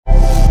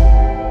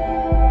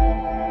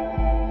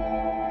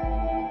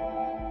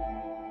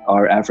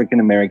our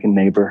African-American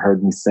neighbor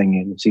heard me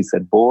singing. She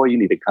said, boy, you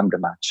need to come to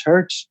my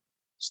church.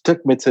 She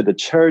took me to the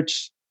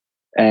church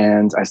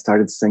and I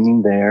started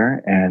singing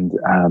there. And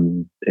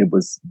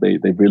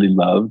they really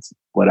loved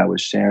what I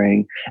was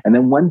sharing. And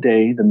then one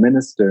day the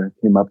minister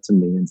came up to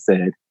me and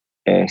said,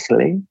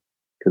 Ashley,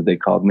 because they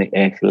called me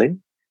Ashley,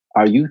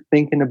 are you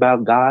thinking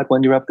about God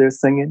when you're up there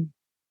singing?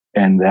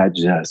 And I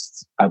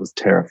was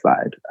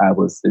terrified. It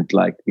was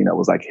like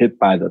hit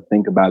by the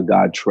think about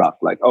God truck.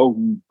 Like, oh,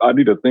 I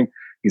need to think.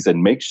 He said,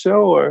 make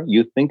sure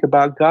you think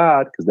about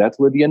God because that's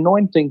where the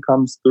anointing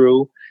comes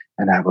through.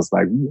 And I was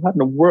like, what in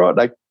the world?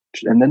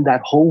 And then that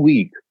whole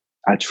week,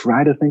 I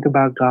tried to think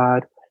about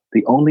God.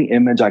 The only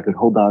image I could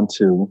hold on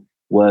to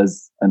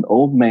was an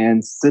old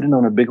man sitting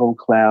on a big old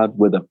cloud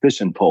with a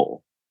fishing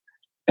pole.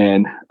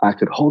 And I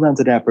could hold on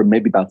to that for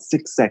maybe about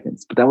 6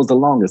 seconds, but that was the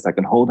longest I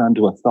could hold on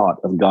to a thought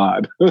of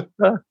God.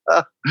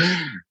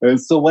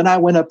 And so when I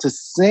went up to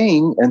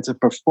sing and to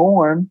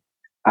perform,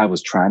 I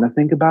was trying to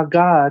think about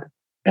God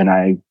and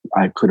I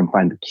couldn't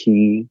find the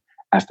key.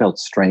 I felt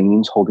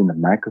strange holding the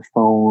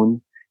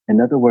microphone. In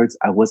other words,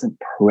 I wasn't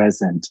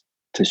present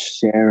to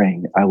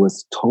sharing. I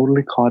was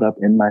totally caught up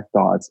in my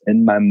thoughts,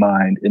 in my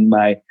mind,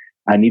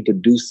 I need to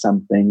do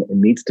something. It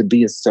needs to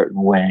be a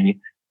certain way.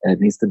 It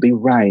needs to be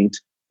right.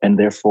 And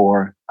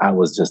therefore, I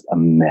was just a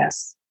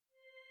mess.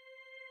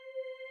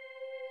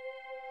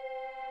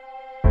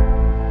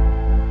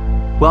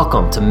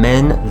 Welcome to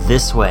Men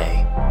This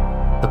Way,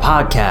 the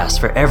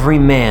podcast for every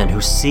man who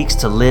seeks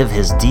to live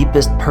his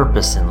deepest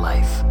purpose in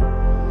life,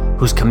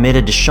 who's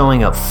committed to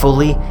showing up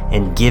fully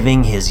and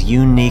giving his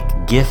unique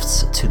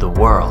gifts to the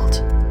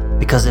world.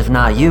 Because if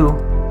not you,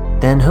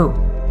 then who?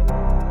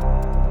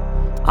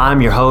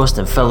 I'm your host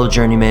and fellow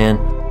journeyman,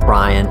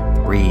 Brian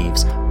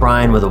Reeves.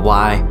 Brian with a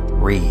Y,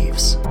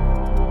 Reeves.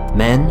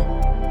 Men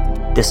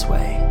This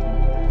Way.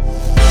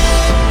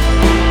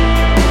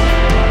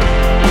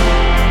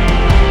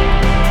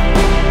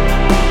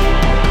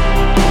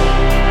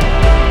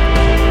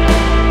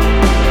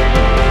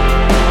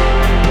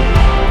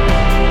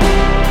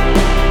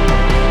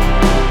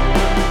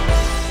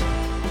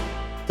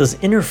 Does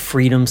inner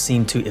freedom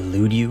seem to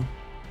elude you?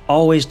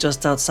 Always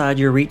just outside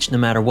your reach no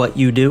matter what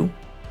you do?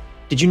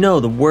 Did you know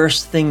the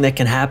worst thing that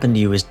can happen to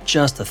you is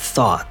just a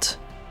thought?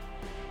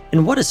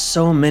 And what do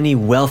so many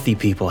wealthy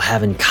people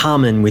have in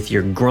common with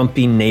your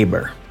grumpy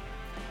neighbor?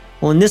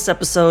 Well, in this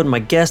episode, my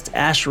guest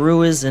Ash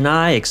Ruiz and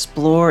I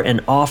explore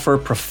and offer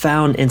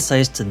profound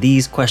insights to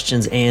these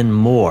questions and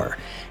more.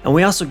 And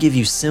we also give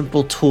you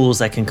simple tools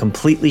that can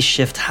completely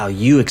shift how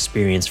you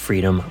experience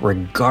freedom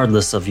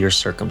regardless of your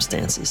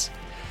circumstances.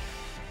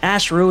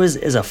 Ash Ruiz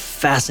is a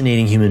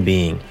fascinating human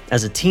being.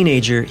 As a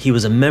teenager, he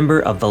was a member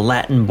of the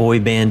Latin boy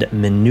band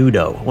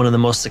Menudo, one of the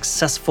most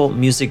successful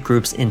music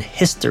groups in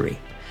history.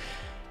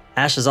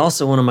 Ash is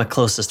also one of my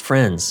closest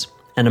friends,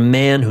 and a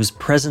man whose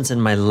presence in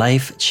my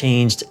life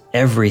changed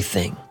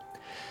everything.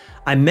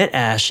 I met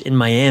Ash in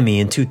Miami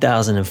in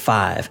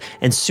 2005,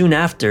 and soon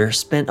after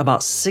spent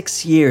about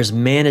 6 years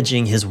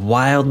managing his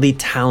wildly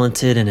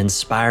talented and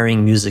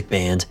inspiring music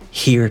band,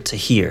 Here to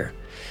Here,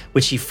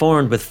 which he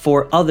formed with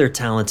 4 other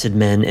talented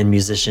men and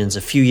musicians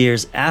a few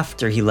years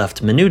after he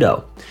left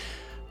Menudo.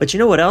 But you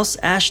know what else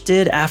Ash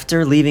did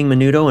after leaving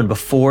Menudo and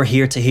before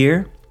Here to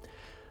Here?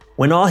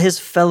 When all his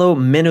fellow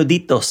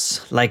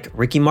menuditos, like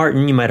Ricky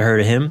Martin, you might have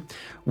heard of him,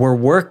 were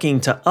working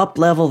to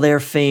up-level their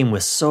fame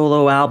with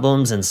solo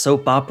albums and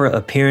soap opera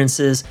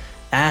appearances,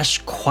 Ash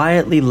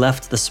quietly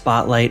left the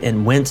spotlight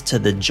and went to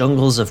the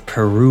jungles of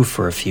Peru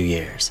for a few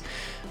years,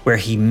 where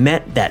he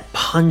met that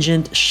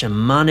pungent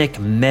shamanic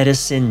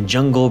medicine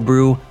jungle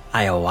brew,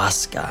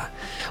 ayahuasca,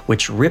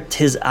 which ripped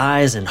his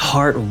eyes and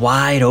heart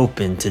wide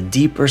open to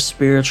deeper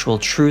spiritual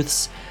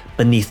truths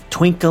beneath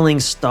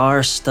twinkling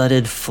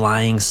star-studded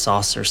flying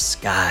saucer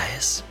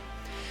skies.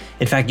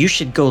 In fact, you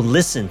should go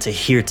listen to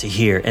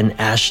Here and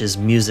Ash's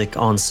music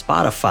on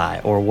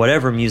Spotify or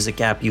whatever music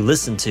app you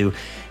listen to,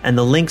 and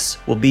the links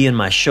will be in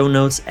my show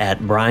notes at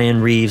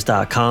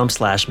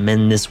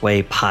brianreeves.com/Men This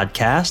Way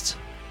podcast.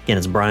 Again,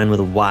 it's Brian with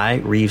a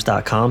Y,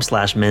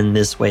 Reeves.com/Men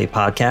This Way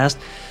podcast.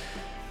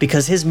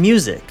 Because his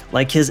music,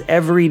 like his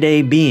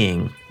everyday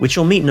being, which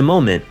you'll meet in a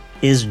moment,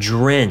 is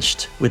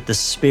drenched with the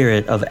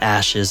spirit of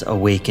Ash's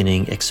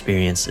awakening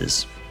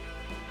experiences.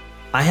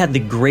 I had the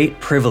great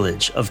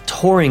privilege of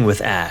touring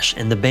with Ash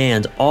and the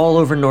band all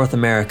over North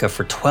America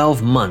for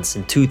 12 months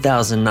in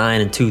 2009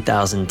 and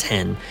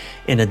 2010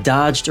 in a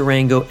Dodge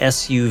Durango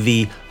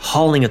SUV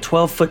hauling a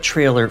 12-foot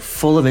trailer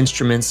full of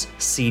instruments,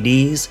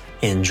 CDs,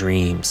 and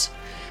dreams.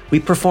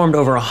 We performed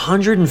over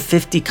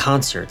 150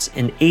 concerts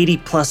in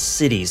 80-plus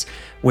cities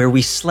where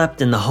we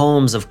slept in the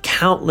homes of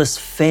countless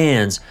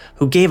fans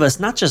who gave us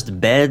not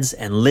just beds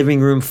and living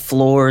room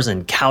floors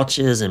and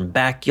couches and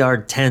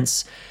backyard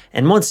tents,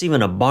 and once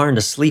even a barn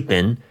to sleep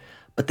in,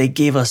 but they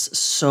gave us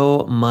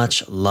so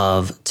much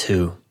love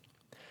too.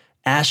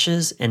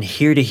 Ash's and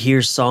Here to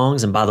Here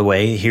songs, and by the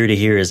way, Here to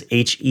Here is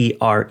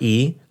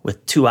Here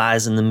with 2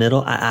 I's in the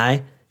middle,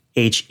 Here.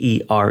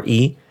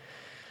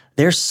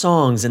 Their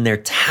songs and their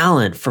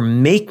talent for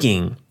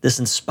making this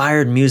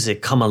inspired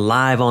music come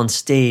alive on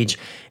stage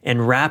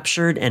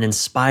enraptured and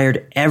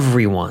inspired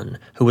everyone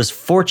who was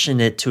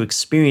fortunate to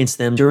experience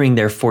them during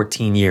their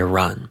 14-year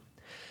run.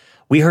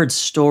 We heard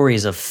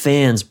stories of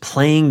fans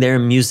playing their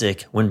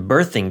music when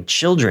birthing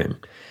children,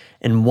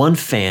 and one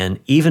fan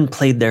even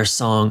played their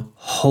song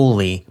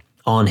Holy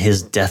on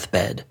his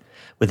deathbed,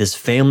 with his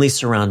family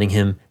surrounding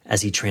him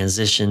as he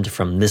transitioned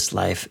from this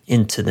life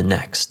into the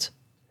next.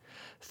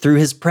 Through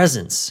his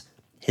presence,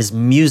 his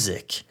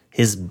music,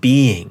 his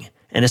being,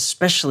 and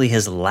especially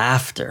his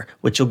laughter,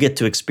 which you'll get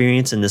to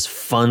experience in this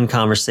fun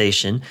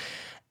conversation,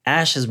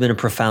 Ash has been a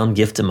profound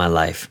gift in my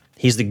life.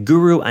 He's the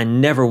guru I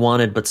never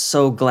wanted, but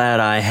so glad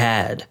I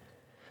had,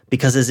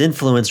 because his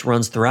influence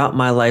runs throughout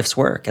my life's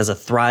work as a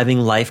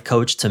thriving life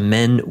coach to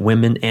men,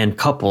 women, and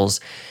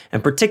couples,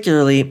 and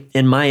particularly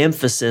in my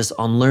emphasis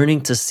on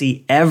learning to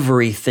see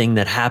everything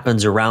that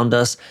happens around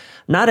us,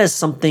 not as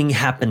something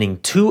happening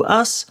to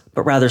us,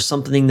 but rather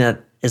something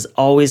that is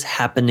always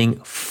happening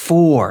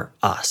for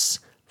us,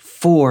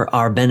 for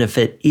our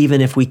benefit,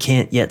 even if we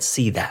can't yet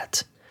see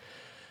that.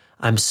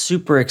 I'm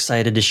super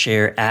excited to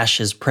share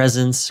Ash's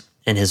presence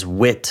and his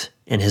wit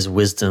and his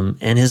wisdom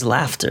and his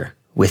laughter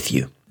with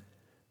you.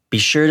 Be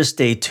sure to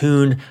stay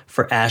tuned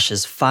for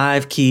Ash's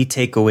 5 key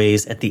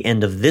takeaways at the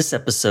end of this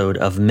episode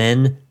of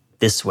Men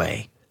This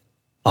Way.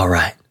 All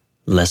right,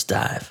 let's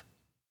dive.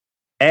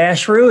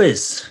 Ash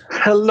Ruiz.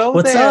 Hello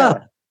What's there.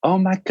 up? Oh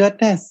my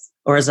goodness.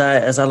 Or as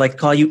I like to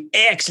call you,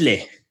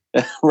 Exley.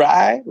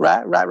 Right.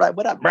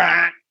 What up,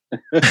 Brian?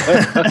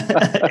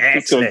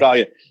 Just gonna call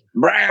you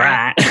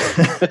Brian.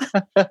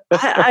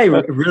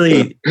 I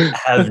really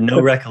have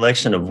no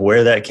recollection of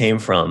where that came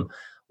from.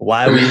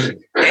 Why we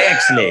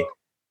Exley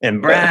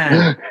and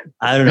Brian?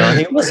 I don't know. I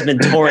think it must have been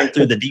torn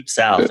through the deep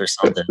south or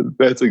something.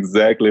 That's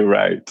exactly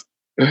right.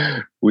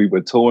 We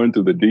were torn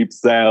through the deep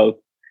south,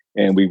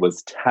 and we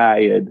was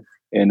tired,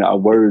 and our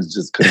words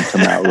just couldn't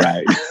come out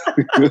right.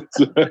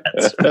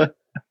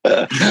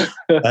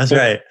 That's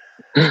right.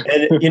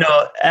 And,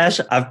 Ash,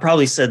 I've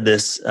probably said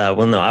this. I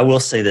will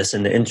say this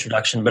in the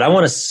introduction, but I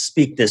want to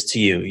speak this to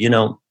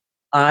you.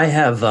 I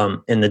have,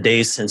 in the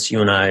days since you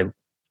and I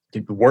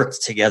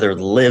worked together,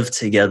 lived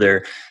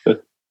together,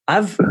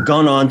 I've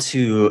gone on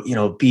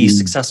to, be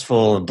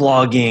successful in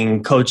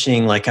blogging,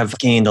 coaching. Like I've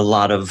gained a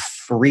lot of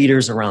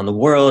readers around the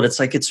world. It's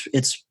like,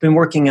 it's been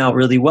working out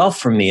really well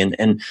for me.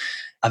 And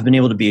I've been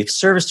able to be of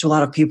service to a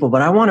lot of people,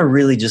 but I want to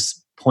really just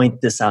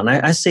point this out. And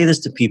I say this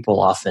to people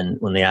often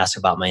when they ask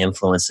about my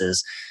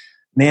influences.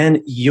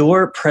 Man,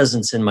 your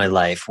presence in my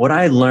life, what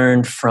I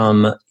learned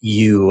from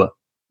you,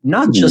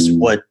 not just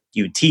what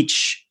you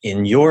teach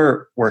in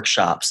your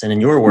workshops and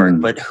in your work,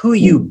 but who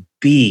you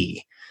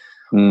be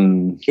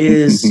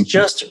is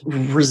just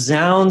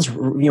resounds,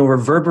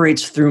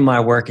 reverberates through my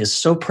work, is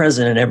so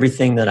present in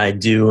everything that I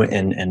do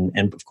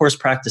and of course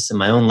practice in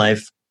my own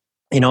life.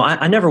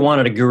 I never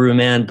wanted a guru,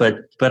 man,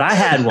 but I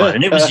had one,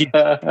 and it was you.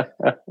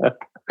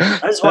 I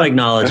just want to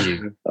acknowledge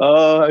you.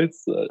 Oh,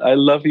 I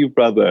love you,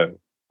 brother.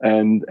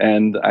 And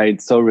I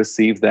so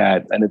receive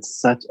that. And it's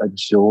such a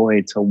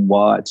joy to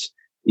watch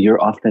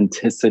your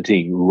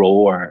authenticity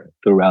roar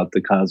throughout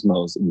the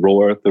cosmos,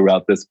 roar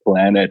throughout this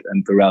planet,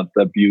 and throughout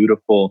the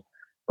beautiful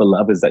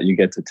beloveds that you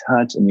get to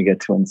touch and you get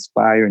to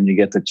inspire and you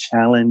get to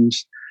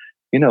challenge.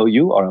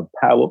 You are a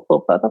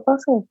powerful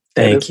motherfucker.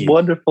 Thank you. It's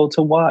wonderful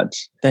to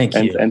watch. Thank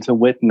you. And to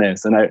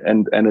witness. And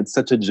it's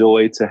such a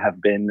joy to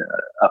have been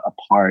a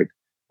part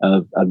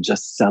of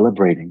just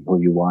celebrating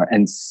who you are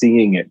and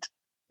seeing it.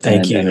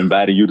 Thank you. And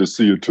inviting you to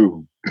see it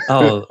too.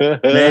 Oh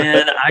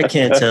man, I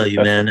can't tell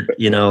you, man.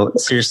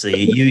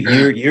 Seriously,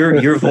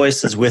 your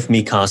voice is with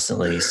me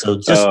constantly. So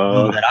just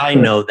know that I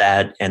know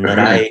that, and that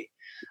I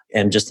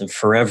am just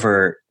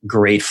forever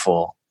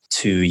grateful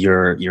to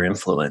your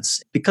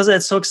influence, because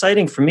it's so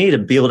exciting for me to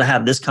be able to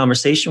have this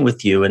conversation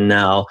with you and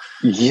now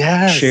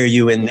share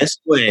you in this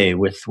way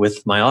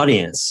with my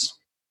audience.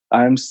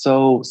 I'm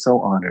so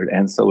honored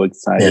and so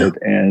excited,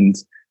 and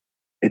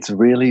it's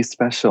really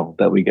special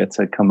that we get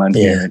to come on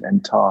here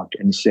and talk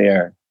and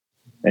share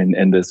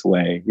in this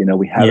way.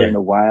 We haven't in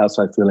a while,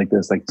 so I feel like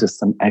there's like just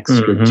some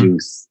extra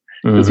juice.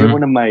 Because you're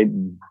one of my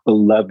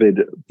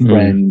beloved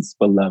friends,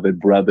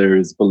 beloved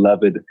brothers,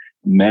 beloved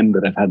men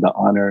that I've had the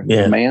honor.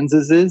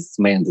 Manses.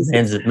 That's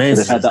what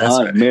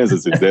it is.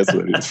 That's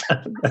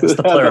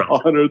the plural.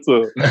 Had the honor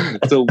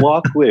to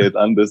walk with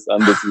on this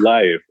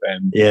life,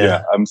 and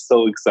I'm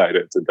so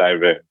excited to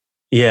dive in.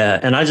 Yeah,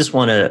 and I just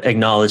want to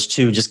acknowledge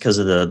too, just because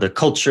of the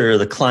culture,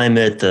 the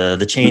climate,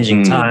 the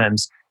changing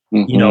times.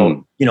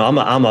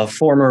 I'm a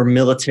former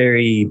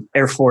military,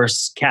 Air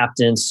Force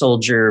captain,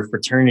 soldier,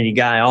 fraternity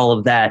guy, all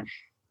of that.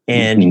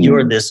 And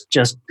you're this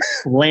just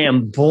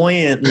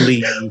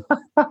flamboyantly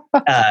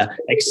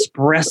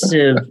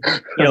expressive,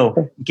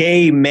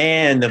 gay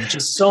man of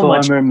just so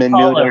much color. Former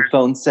Menudo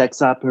phone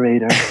sex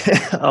operator.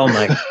 Oh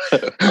my!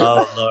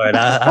 Oh Lord!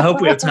 I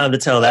hope we have time to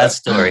tell that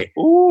story.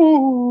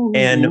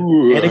 And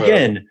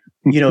again,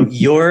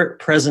 your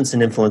presence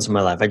and influence in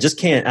my life. I just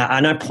can't,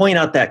 and I point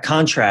out that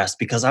contrast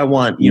because I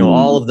want,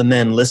 all of the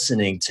men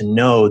listening to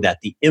know that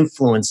the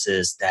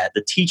influences that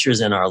the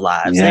teachers in our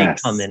lives, they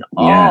come in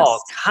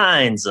all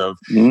kinds of,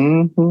 I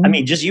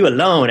mean, just you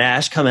alone,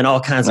 Ash, come in all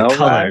kinds of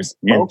colors.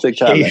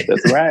 Multicolored,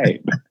 that's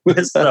right.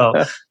 So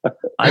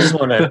I just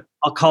want to,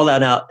 I'll call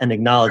that out and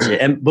acknowledge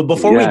it. But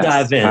before we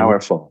dive in,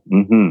 powerful.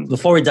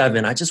 Before we dive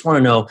in, I just want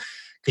to know,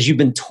 because you've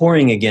been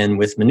touring again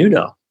with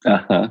Menudo.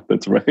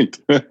 That's right.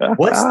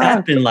 What's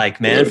that been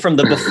like, man? From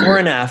the before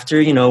and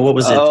after, what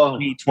was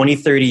it, 20,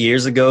 30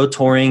 years ago,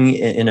 touring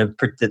in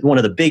one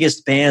of the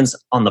biggest bands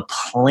on the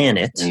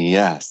planet.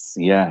 Yes.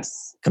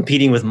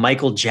 Competing with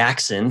Michael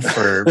Jackson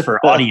for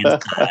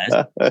audience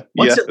size.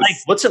 What's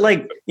it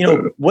like?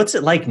 What's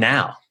it like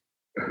now?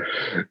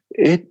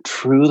 It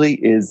truly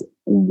is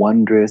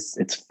wondrous.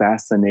 It's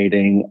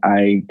fascinating.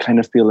 I kind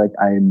of feel like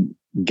I'm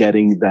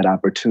getting that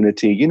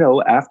opportunity.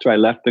 After I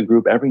left the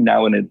group, every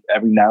now and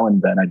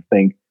then I'd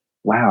think,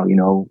 wow,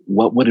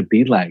 what would it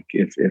be like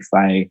if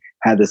I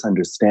had this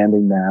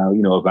understanding now?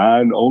 If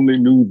I only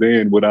knew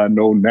then what I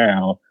know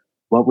now,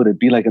 what would it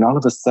be like? And all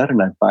of a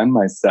sudden I find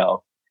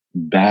myself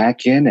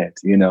back in it,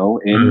 in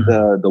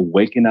the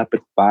waking up at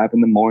 5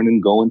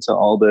 a.m, going to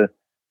all the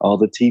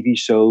TV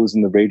shows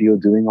and the radio,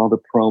 doing all the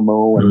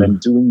promo and then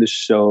doing the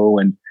show.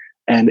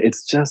 And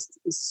it's just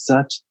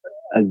such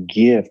a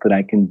gift that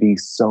I can be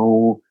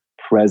so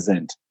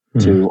present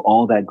to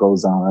all that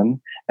goes on.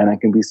 And I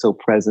can be so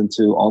present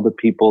to all the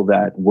people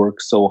that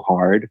work so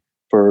hard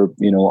for,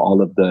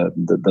 all of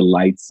the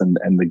lights and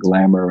the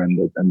glamour and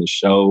the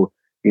show,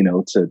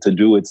 to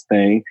do its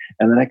thing.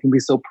 And then I can be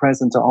so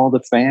present to all the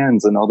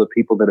fans and all the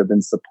people that have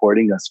been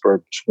supporting us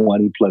for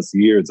 20 plus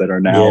years that are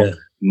now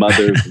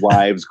mothers,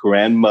 wives,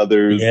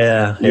 grandmothers,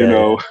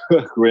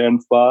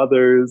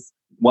 grandfathers.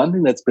 One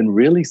thing that's been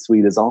really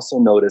sweet is also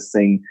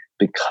noticing,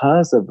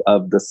 because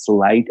of the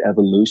slight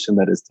evolution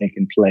that has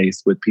taken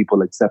place with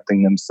people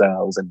accepting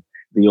themselves and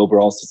the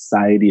overall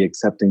society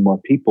accepting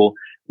more people,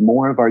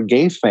 more of our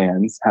gay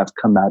fans have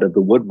come out of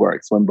the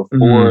woodworks, when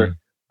before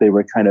they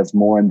were kind of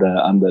more on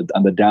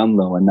the down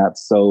low and not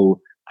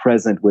so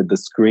present with the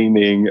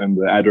screaming and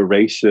the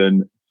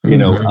adoration,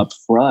 up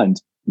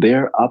front.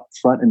 They're up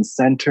front and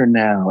center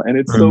now. And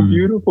it's so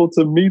beautiful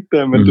to meet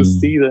them and to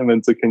see them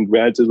and to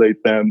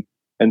congratulate them.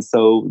 And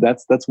so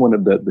that's one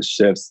of the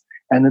shifts.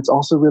 And it's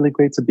also really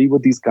great to be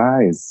with these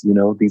guys,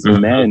 these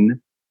men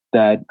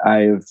that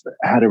I've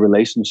had a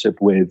relationship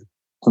with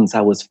since I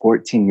was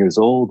 14 years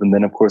old. And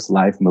then, of course,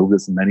 life moved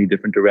us in many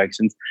different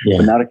directions. Yeah.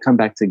 But now to come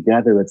back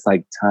together, it's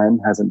like time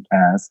hasn't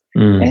passed.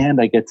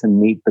 And I get to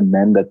meet the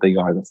men that they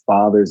are, the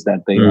fathers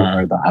that they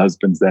are, the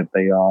husbands that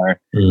they are.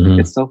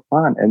 It's so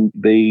fun. And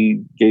they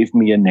gave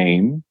me a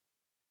name.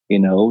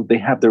 They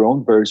have their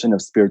own version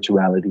of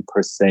spirituality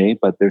per se,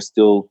 but they're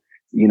still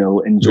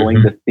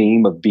enjoying the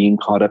theme of being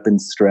caught up in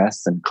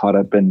stress and caught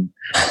up in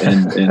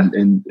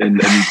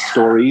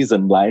stories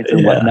and life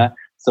and whatnot.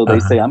 So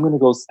they say, I'm going to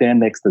go stand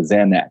next to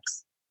Xanax.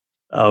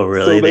 Oh,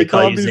 really? So they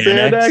call me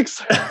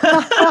Xanax?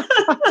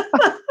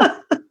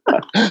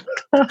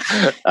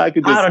 I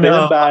could just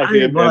stand by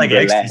him. More like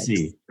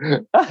ecstasy.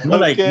 More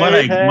like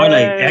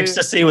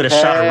ecstasy with a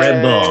shot of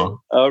Red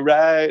Bull. All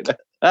right.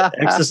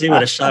 Ecstasy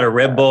with a shot of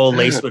Red Bull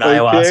laced with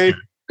ayahuasca.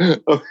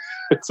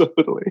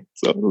 Totally.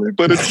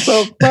 But it's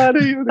so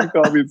funny. They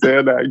call me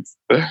Xanax.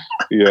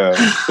 Yeah,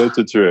 such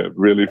a trip.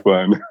 Really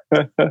fun.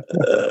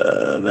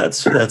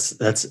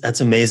 That's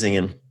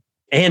amazing,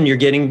 and you're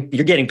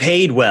getting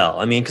paid well.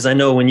 I mean, because I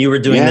know when you were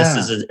doing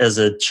this as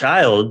a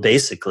child,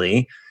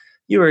 basically,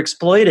 you were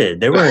exploited.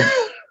 There were.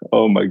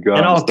 Oh my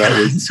gosh, that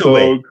was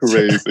so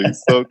crazy.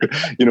 So,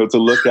 to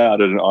look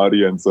out at an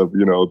audience of,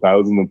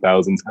 thousands and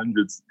thousands,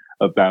 hundreds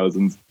of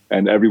thousands,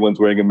 and everyone's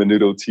wearing a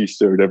Menudo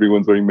t-shirt,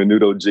 everyone's wearing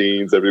Menudo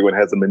jeans, everyone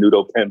has a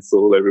Menudo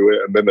pencil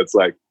everywhere. And then it's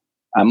like,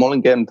 I'm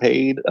only getting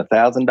paid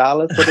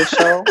 $1,000 for this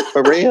show?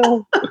 For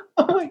real?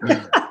 Oh my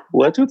God.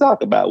 What you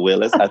talk about,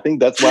 Willis? I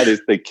think that's why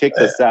they kicked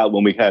us out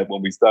when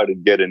we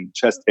started getting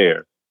chest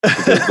hair.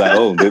 Because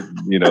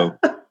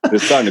they're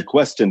starting to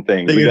question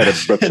things. We got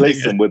to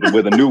replace them with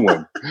a new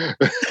one.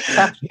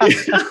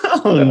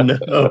 Oh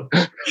no!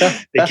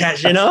 They're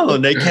catching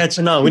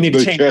on. We need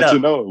to change it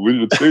up. We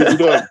need to change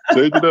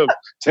it up.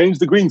 Change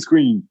the green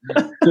screen.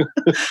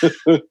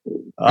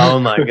 Oh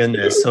my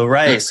goodness!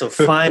 So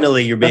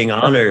finally, you're being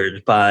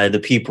honored by the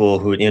people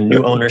who in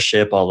new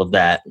ownership, all of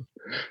that.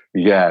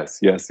 Yes.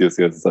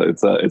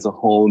 It's a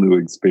whole new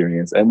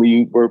experience, and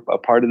we were a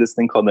part of this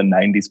thing called the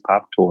 '90s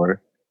Pop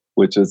Tour,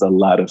 which is a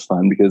lot of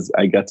fun because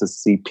I got to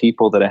see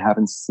people that I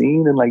haven't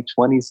seen in like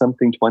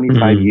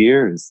 25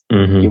 years,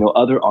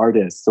 other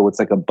artists. So it's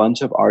like a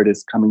bunch of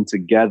artists coming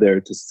together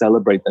to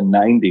celebrate the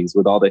 90s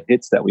with all the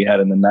hits that we had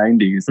in the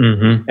 90s.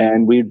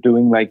 And we're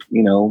doing like,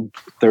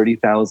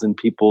 30,000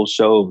 people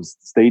shows,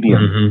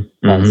 stadium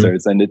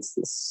concerts. And it's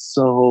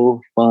so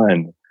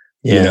fun.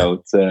 Yeah.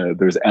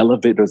 There's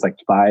like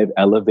 5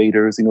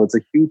 elevators, it's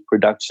a huge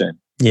production.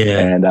 Yeah.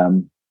 And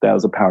that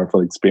was a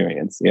powerful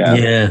experience. Yeah.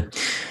 Yeah.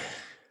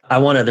 I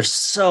want to. There's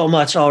so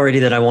much already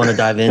that I want to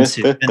dive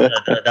into. And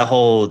the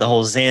whole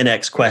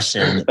Xanax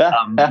question.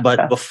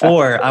 But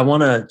before, I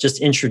want to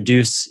just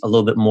introduce a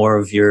little bit more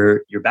of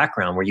your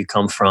background, where you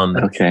come from,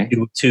 Okay.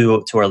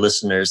 to our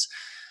listeners.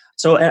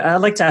 So I'd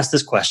like to ask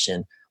this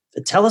question.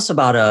 Tell us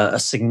about a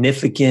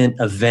significant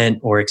event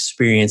or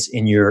experience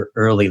in your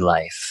early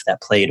life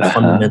that played a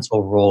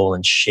fundamental role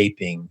in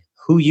shaping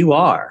who you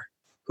are,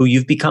 who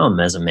you've become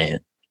as a man.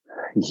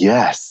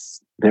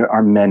 Yes, there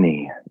are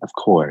many, of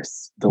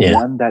course. The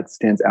one that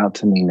stands out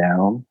to me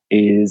now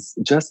is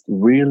just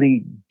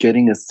really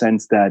getting a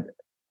sense that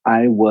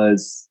I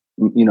was,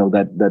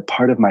 that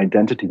part of my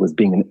identity was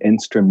being an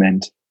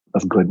instrument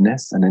of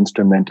goodness, an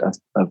instrument of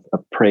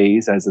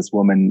praise, as this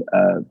woman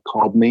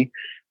called me.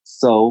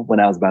 So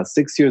when I was about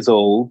 6 years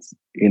old,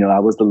 I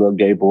was the little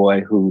gay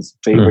boy whose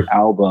favorite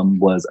album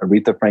was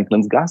Aretha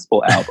Franklin's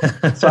gospel album.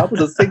 So I was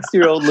a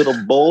 6-year-old little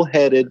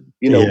bull-headed,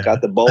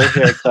 got the bowl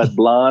haircut,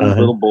 blonde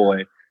little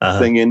boy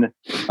singing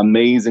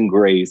Amazing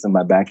Grace in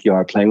my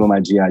backyard, playing with my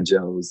G.I.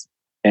 Joes.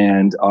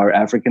 And our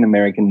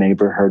African-American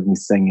neighbor heard me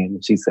singing.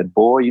 She said,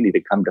 boy, you need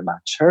to come to my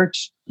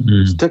church.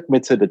 She took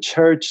me to the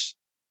church.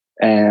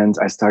 And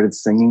I started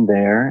singing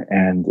there,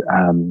 and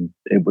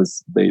it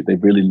was they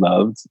really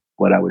loved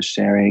what I was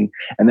sharing.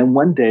 And then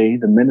one day,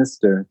 the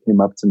minister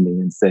came up to me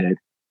and said,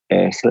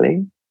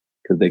 "Ashley,"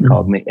 because they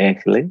called me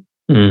Ashley.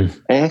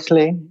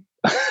 Ashley,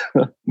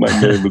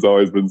 my name has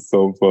always been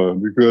so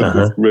fun.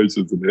 Goodness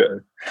gracious,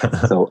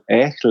 So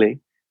Ashley,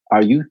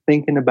 are you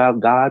thinking about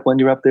God when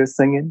you're up there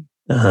singing?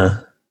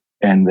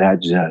 And that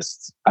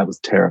I was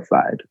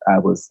terrified.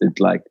 It was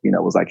like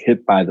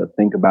hit by the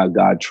think about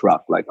God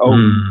truck. Like,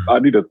 I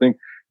need to think.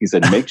 He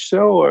said, make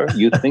sure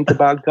you think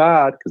about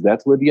God, because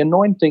that's where the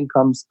anointing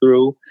comes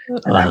through.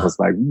 And I was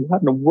like,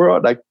 what in the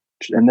world?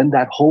 And then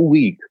that whole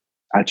week,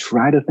 I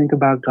tried to think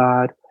about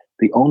God.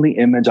 The only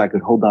image I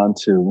could hold on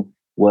to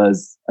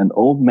was an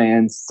old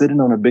man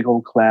sitting on a big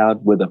old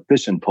cloud with a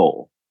fishing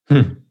pole.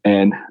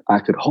 And I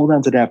could hold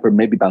on to that for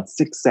maybe about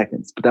 6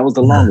 seconds, but that was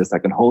the longest I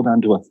could hold on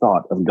to a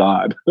thought of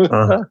God.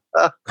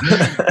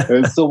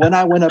 And so when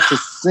I went up to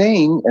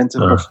sing and to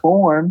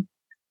perform,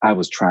 I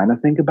was trying to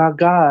think about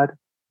God,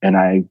 and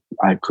I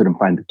couldn't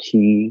find the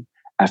key.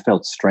 I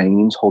felt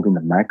strange holding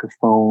the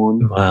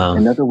microphone. Wow.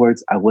 In other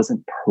words, I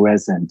wasn't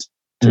present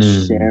to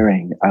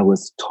sharing. I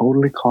was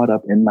totally caught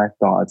up in my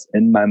thoughts,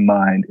 in my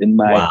mind,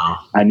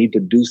 I need to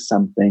do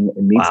something.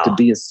 It needs to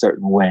be a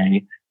certain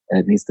way, and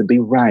it needs to be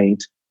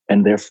right.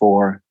 And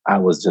therefore, I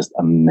was just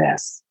a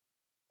mess.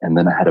 And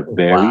then I had a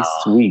very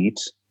sweet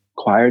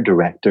choir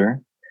director.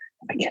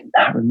 I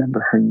cannot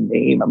remember her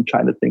name. I'm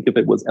trying to think if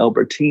it was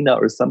Albertina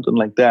or something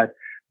like that.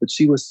 But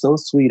she was so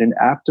sweet. And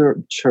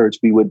after church,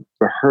 we would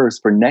rehearse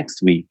for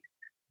next week.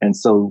 And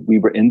so we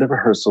were in the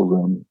rehearsal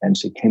room, and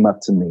she came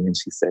up to me and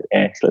she said,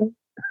 Ashley,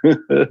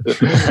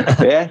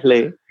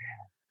 Ashley,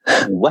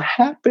 what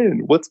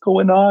happened? What's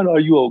going on?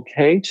 Are you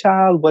okay,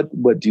 child? What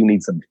do you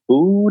need some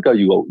food?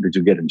 Did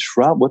you get in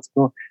trouble? What's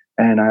going on?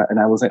 And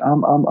I was like,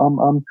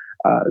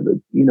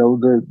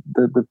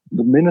 the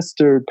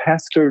minister,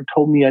 pastor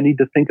told me I need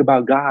to think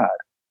about God.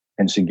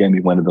 And she gave me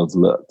one of those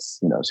looks.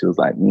 She was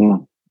like,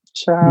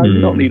 child,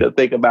 you don't need to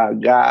think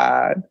about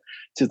God.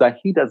 She's like,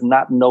 he does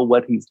not know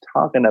what he's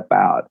talking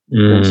about.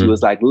 And she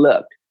was like,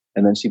 look.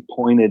 And then she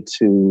pointed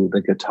to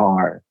the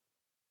guitar.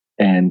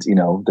 And,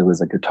 there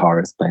was a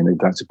guitarist playing the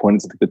guitar. She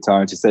pointed to the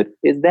guitar and she said,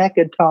 is that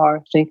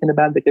guitar thinking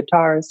about the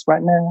guitarist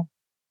right now?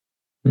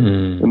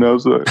 And I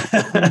was like,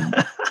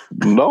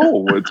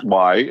 no, it's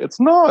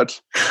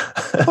not.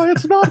 Why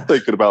it's not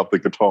thinking about the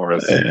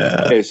guitarist.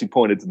 And she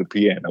pointed to the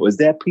piano. Is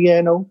that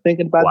piano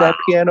thinking about that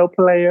piano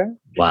player?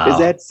 Is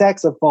that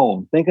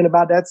saxophone thinking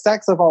about that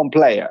saxophone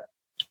player?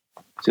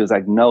 She was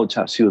like, no,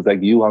 child. She was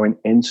like, you are an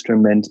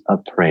instrument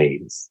of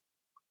praise.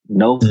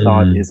 No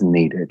thought is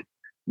needed.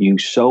 You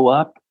show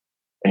up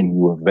and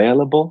you're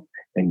available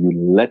and you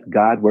let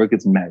God work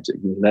its magic.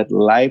 You let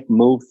life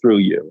move through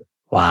you.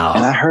 Wow.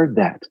 And I heard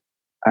that.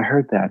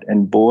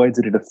 And boy,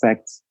 did it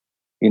affect,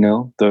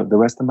 the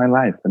rest of my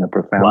life in a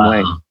profound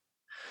way.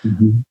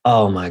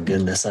 Oh my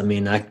goodness. I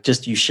mean,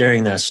 you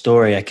sharing that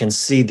story, I can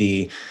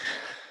see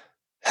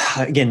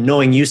again,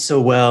 knowing you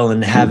so well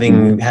and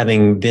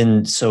having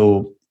been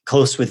so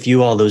close with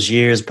you all those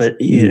years, but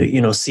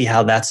see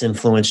how that's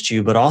influenced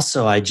you. But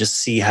also I just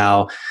see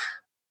how,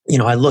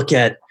 I look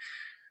at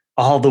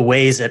all the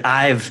ways that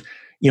I've,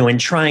 in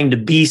trying to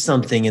be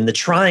something and to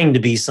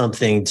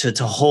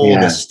hold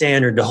a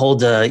standard, to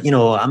hold I'm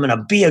going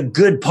to be a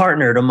good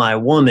partner to my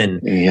woman.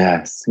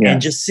 Yes.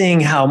 And just seeing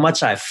how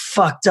much I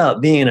fucked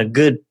up being a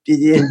good,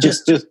 and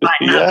just because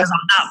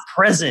I'm not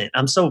present.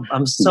 I'm so in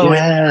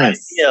the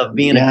idea of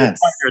being a good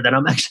partner that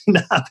I'm actually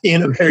not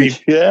being a very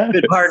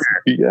good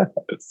partner.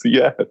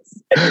 Yes.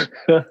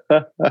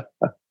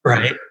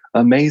 Right.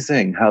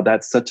 Amazing how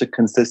that's such a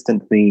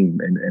consistent theme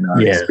in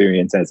our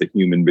experience as a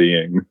human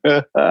being.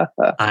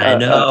 I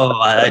know.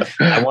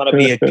 I want to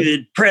be a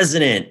good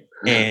president.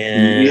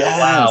 And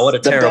wow, what a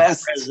terrible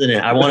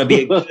president. I want to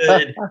be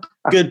a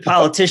good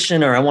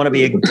politician, or I want to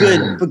be a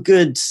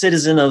good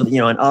citizen of,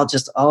 and I'll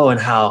just, and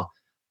how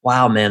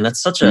Wow, man,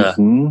 that's such a,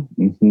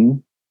 Mm-hmm.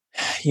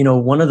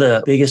 one of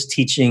the biggest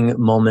teaching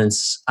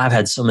moments. I've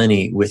had so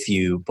many with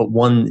you, but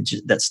one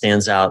that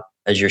stands out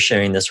as you're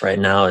sharing this right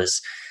now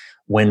is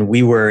when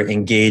we were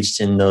engaged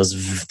in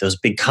those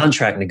big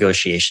contract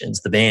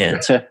negotiations, the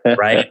band,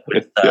 right,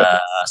 with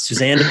Yes.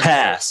 Suzanne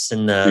DePass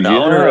and the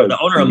owner of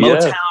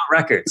Yes. Motown Yes.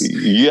 Records.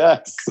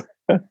 Yes.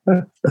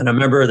 And I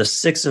remember the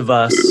six of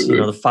us,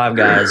 the five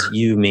guys,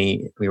 you,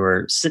 me, we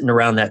were sitting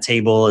around that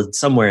table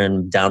somewhere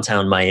in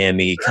downtown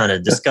Miami, kind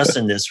of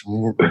discussing this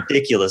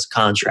ridiculous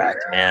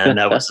contract, man.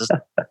 That was just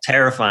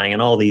terrifying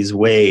in all these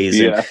ways.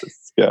 Yes.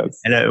 Yes.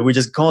 And we're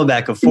just going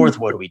back and forth.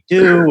 What do we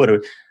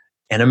do?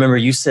 And I remember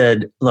you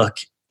said, look,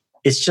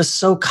 it's just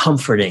so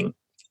comforting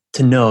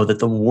to know that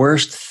the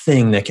worst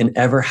thing that can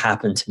ever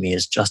happen to me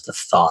is just a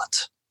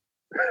thought.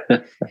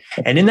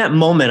 And in that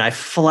moment, I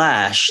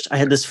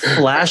had this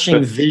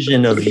flashing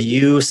vision of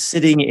you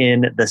sitting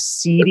in the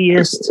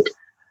seediest,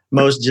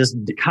 most just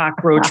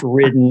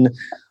cockroach-ridden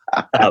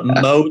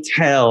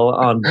motel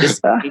on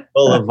Biscayne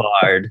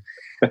Boulevard,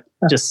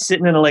 just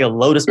sitting in like a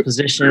lotus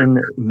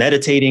position,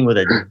 meditating with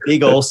a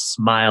big old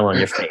smile on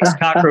your face.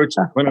 Cockroaches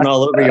running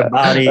all over your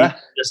body.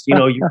 Just,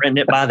 you're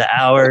renting it by the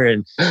hour,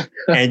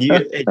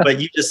 but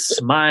you just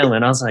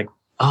smiling. I was like,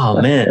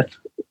 oh man,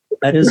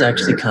 that is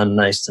actually kind of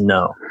nice to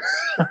know.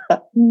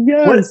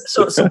 Yes.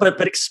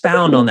 But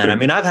expound on that. I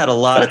mean, I've had a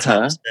lot of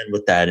time to spend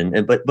with that,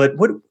 but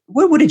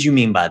what did you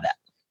mean by that?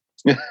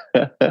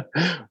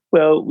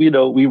 Well,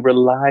 we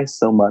rely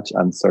so much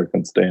on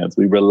circumstance.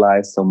 We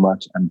rely so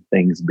much on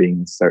things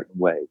being a certain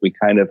way. We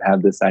kind of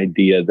have this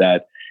idea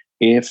that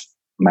if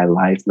my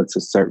life looks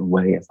a certain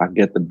way, if I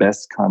get the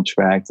best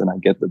contracts and I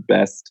get the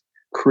best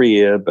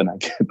crib and I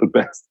get the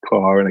best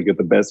car and I get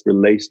the best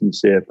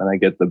relationship and I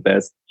get the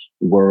best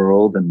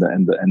world and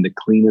the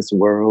cleanest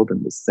world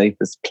and the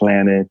safest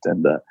planet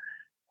and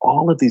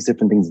all of these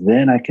different things,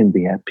 then I can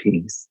be at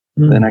peace.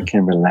 Then I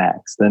can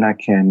relax. Then I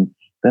can,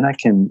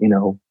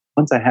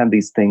 once I have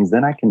these things,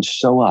 then I can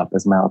show up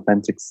as my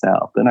authentic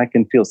self. Then I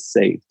can feel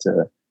safe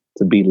to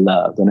be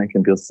loved. And I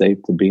can feel safe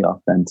to be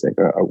authentic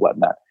or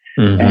whatnot.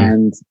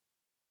 Mm-hmm.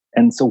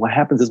 And so what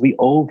happens is we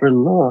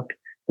overlook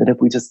that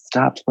if we just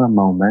stop for a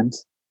moment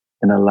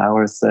and allow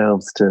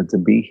ourselves to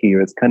be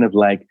here, it's kind of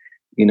like,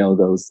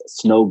 those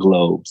snow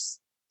globes.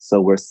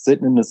 So we're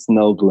sitting in the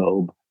snow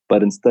globe,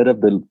 but instead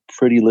of the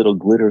pretty little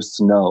glitter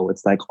snow,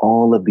 it's like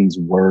all of these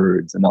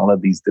words and all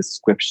of these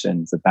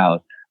descriptions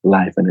about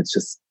life. And it's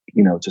just,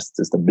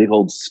 just a big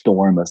old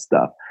storm of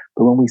stuff.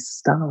 But when we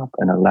stop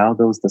and allow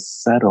those to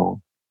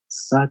settle,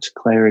 such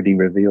clarity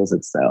reveals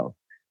itself.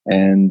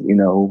 And,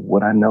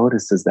 what I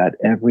notice is that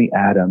every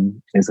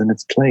atom is in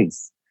its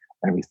place.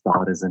 Every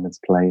thought is in its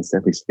place,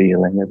 every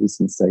feeling, every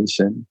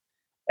sensation.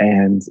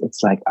 And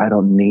it's like, I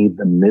don't need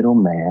the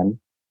middleman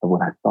of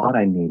what I thought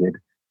I needed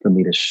for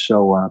me to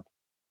show up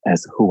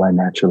as who I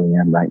naturally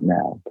am right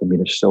now, for me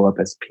to show up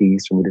as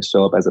peace, for me to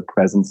show up as a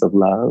presence of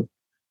love,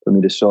 for me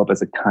to show up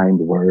as a kind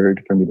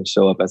word, for me to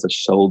show up as a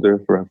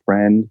shoulder for a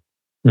friend,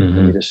 for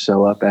me to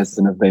show up as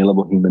an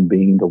available human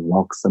being to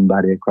walk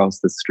somebody across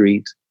the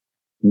street.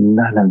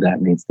 None of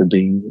that needs to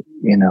be,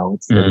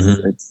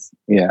 it's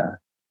yeah.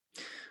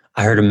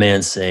 I heard a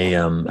man say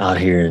out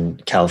here in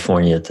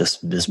California,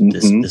 this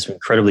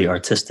incredibly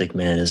artistic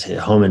man, his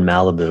home in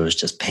Malibu is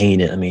just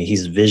painted. I mean,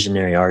 he's a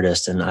visionary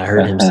artist, and I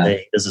heard him say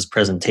he does this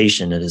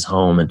presentation at his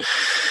home, and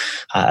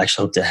I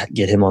actually hope to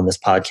get him on this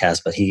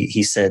podcast. But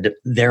he said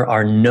there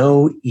are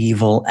no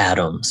evil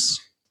atoms.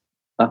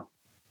 Oh,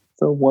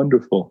 so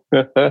wonderful.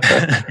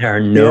 There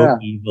are no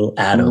evil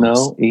atoms.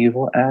 No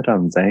evil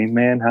atoms.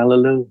 Amen.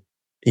 Hallelujah.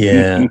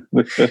 Yeah.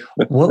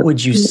 What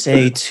would you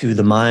say to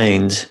the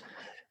mind?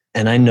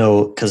 And I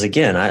know, because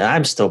again,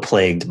 I'm still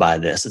plagued by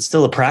this. It's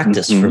still a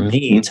practice for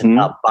me to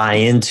not buy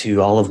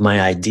into all of my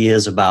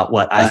ideas about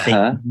what I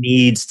think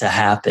needs to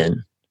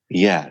happen.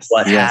 Yes.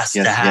 What has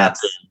to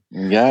happen.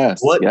 Yes.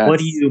 What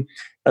do you,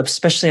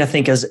 especially I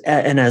think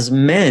as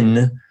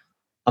men,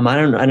 I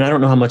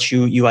don't know how much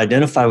you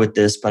identify with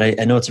this, but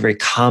I know it's a very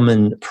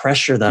common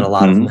pressure that a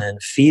lot of men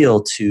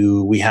feel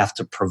we have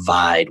to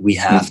provide. We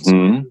have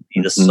to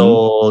be the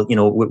soul,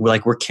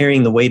 we're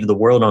carrying the weight of the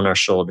world on our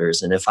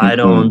shoulders. And if I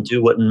don't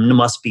do what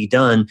must be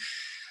done,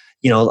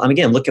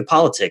 again, look at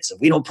politics.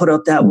 If we don't put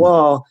up that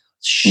wall,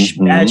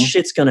 bad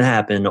shit's going to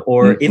happen.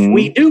 Or if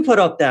we do put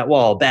up that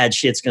wall, bad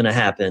shit's going to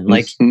happen.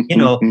 Like,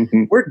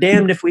 we're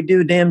damned if we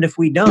do, damned if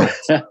we don't.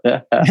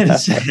 In a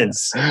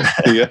sense.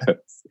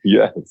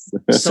 Yes.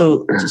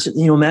 So,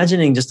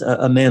 imagining just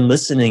a man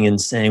listening and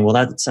saying, well,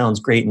 that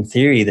sounds great in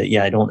theory that,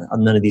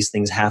 none of these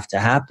things have to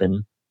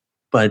happen.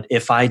 But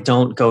if I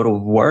don't go to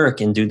work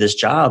and do this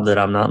job that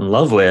I'm not in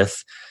love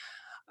with,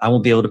 I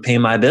won't be able to pay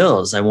my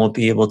bills. I won't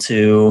be able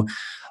to,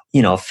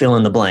 fill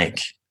in the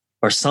blank,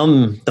 or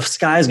the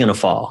sky's going to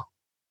fall.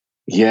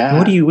 Yeah.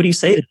 What do you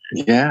say to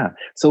that? Yeah.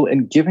 So,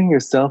 in giving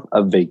yourself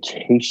a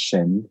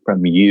vacation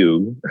from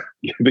you,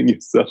 giving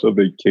yourself a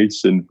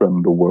vacation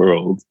from the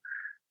world,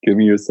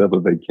 giving yourself a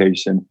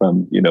vacation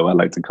from, I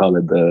like to call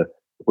it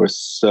we're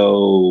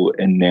so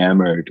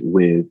enamored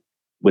with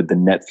with the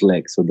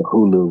Netflix or the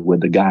Hulu,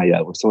 with the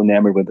Gaia. We're so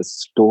enamored with the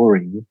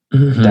story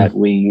Mm-hmm. that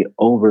we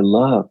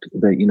overlook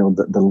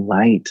the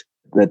light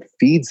that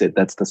feeds it.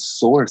 That's the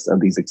source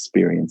of these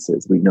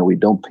experiences. We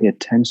don't pay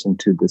attention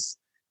to this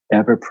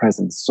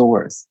ever-present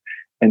source.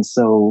 And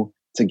so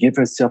to give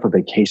yourself a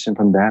vacation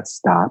from that,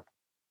 stop.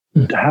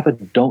 Have a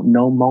don't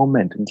know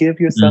moment. Give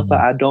yourself a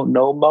I don't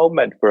know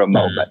moment for a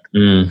moment.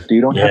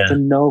 You don't have to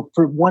know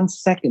for 1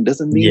 second.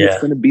 Doesn't mean it's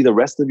going to be the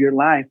rest of your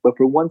life, but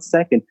for 1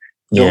 second,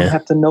 don't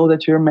have to know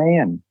that you're a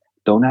man.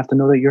 Don't have to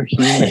know that you're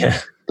human.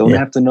 Don't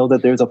have to know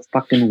that there's a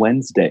fucking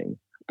Wednesday.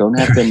 Don't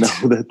have to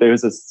know that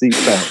there's a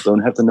seatbelt.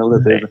 Don't have to know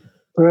that there's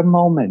for a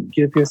moment.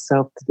 Give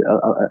yourself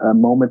a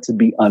moment to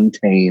be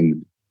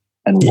untamed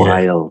and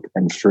wild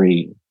and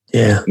free.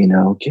 Yeah.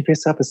 Give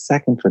yourself a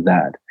second for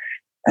that.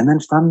 And then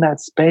from that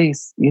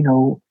space,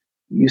 you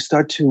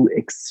start to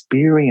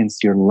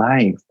experience your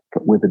life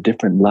with a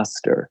different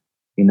luster.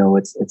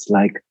 It's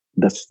like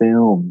the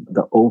film,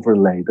 the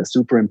overlay, the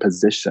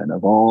superimposition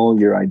of all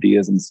your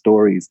ideas and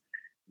stories.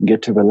 You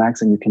get to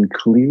relax and you can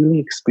clearly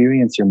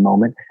experience your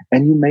moment.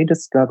 And you may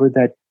discover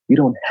that you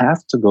don't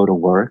have to go to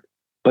work,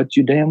 but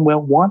you damn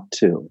well want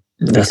to.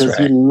 That's because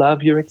right. you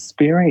love your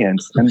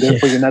experience. And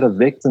therefore you're not a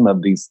victim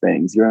of these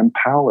things. You're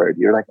empowered.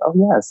 You're like, oh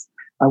yes,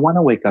 I want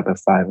to wake up at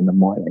 5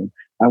 a.m.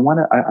 I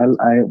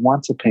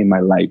want to pay my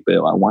light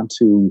bill. I want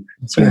to,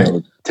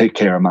 take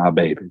care of my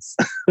babies.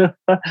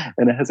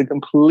 And it has a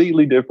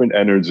completely different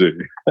energy.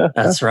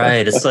 That's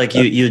right. It's like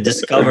you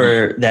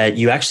discover that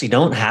you actually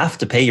don't have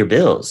to pay your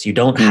bills. You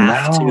don't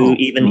have to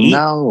even eat.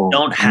 You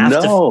don't have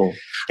to.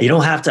 You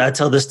don't have to. I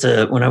tell this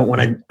to when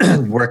I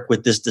work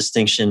with this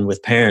distinction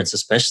with parents,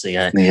 especially.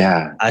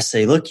 I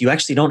say, look, you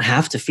actually don't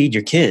have to feed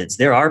your kids.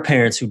 There are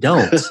parents who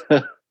don't.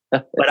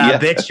 But I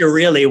bet you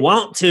really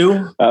want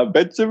to. I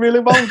bet you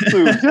really want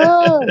to.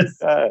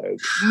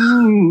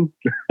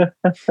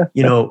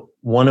 Yes.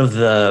 One of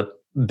the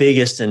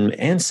biggest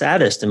and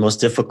saddest and most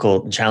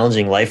difficult and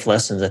challenging life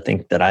lessons I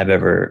think that I've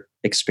ever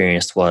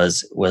experienced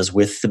was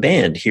with the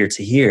band Here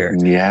to Here.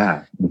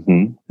 Yeah.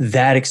 Mm-hmm.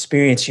 That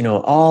experience,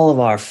 all of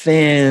our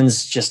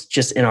fans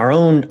just in our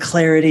own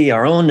clarity,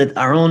 our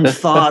own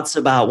thoughts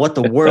about what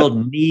the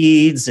world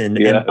needs. And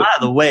by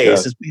the way,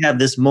 since we have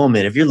this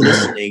moment, if you're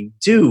listening,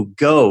 do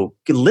go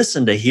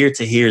listen to Here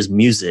to Here's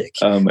music.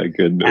 Oh my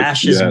goodness.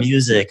 Ash's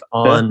music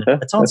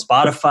it's on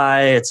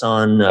Spotify. It's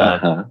on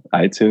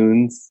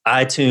iTunes.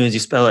 You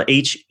spell it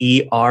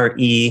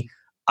HEREII,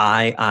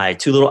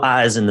 2 little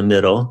I's in the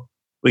middle.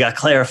 We got to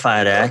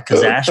clarify that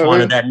because Ash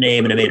wanted that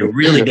name and it made it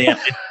really damn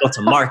difficult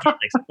to market and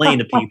explain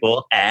to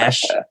people.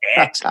 Ash,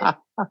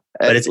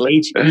 but it's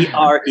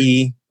HERE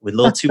with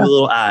 2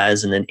 little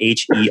I's and then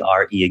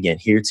HERE again,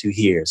 Here to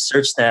Here.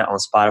 Search that on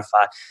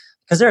Spotify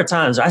because there are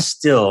times I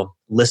still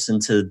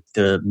listen to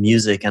the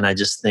music and I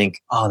just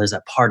think, oh, there's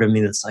that part of me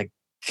that's like,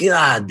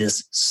 God,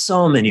 there's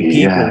so many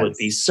people would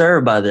be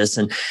served by this.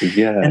 And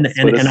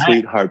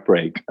sweet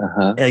heartbreak.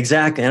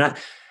 Exactly.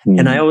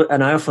 And I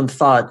often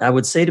thought, I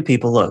would say to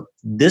people, look,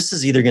 this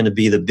is either going to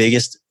be the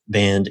biggest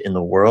band in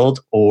the world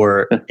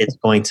or it's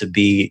going to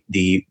be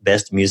the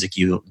best music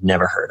you've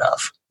never heard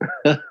of.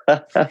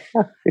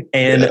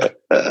 And,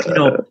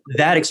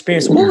 that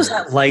experience, what was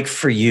that like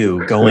for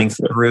you going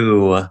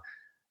through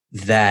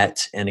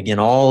that? And again,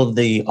 all of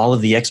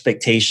the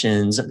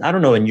expectations, I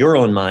don't know in your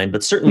own mind,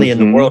 but certainly in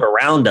the world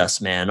around us,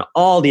 man,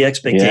 all the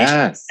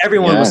expectations,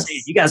 everyone was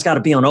saying, you guys got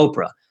to be on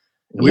Oprah.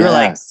 And we were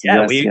like,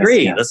 we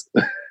agree.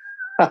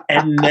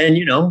 And then,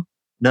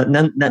 none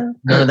of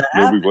that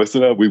happened.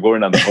 We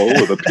weren't on the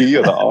O or the P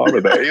or the R or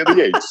the A or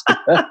the H.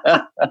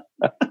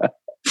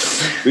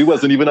 We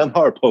wasn't even on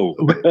Harpo.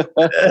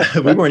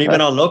 We weren't even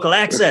on local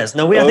access.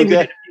 No, I think we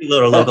did a few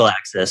little local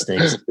access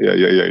things.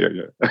 Yeah.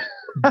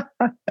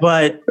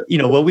 But,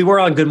 we were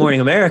on Good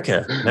Morning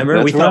America.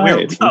 Remember? We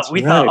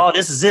thought, oh,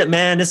 this is it,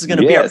 man. This is going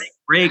to be our big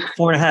break.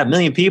 4.5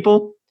 million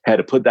people. Had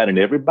to put that in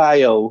every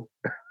bio.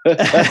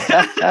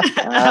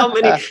 How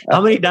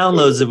many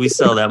downloads did we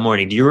sell that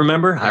morning? Do you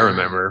remember? I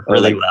remember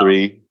really well.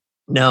 3.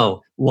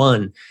 No,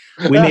 1.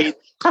 We made.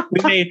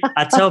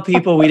 I tell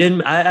people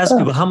I ask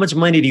people, how much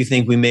money do you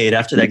think we made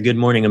after that Good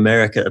Morning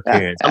America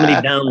appearance? How many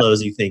downloads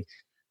do you think?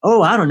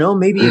 Oh, I don't know,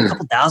 maybe a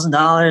couple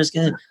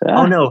 $1,000s.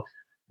 Oh no,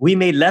 we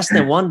made less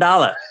than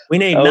 $1. We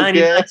made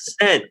 99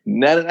 cents.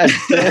 99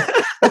 cents.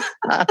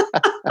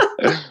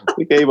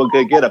 We can't even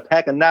get a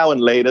pack of now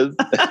and laters.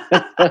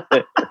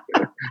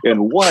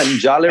 In one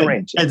Jolly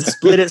Rancher. And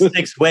split it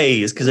 6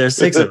 ways because there's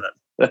 6 of them.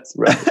 That's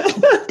right.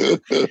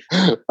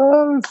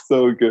 Oh,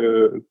 so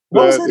good.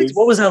 What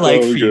was that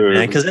like for you,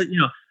 man? Because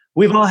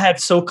we've all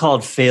had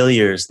so-called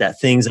failures, that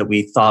things that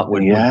we thought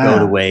would go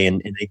away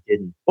and they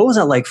didn't. What was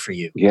that like for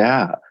you?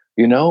 Yeah.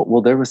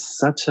 Well, there was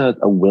such a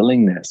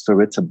willingness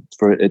for it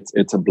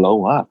to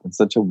blow up, and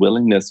such a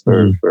willingness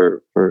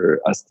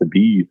for us to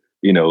be,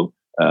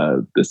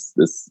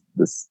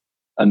 this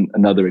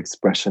another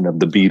expression of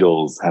the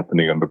Beatles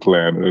happening on the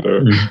planet,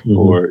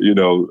 or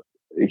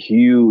a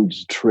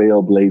huge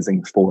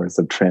trailblazing force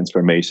of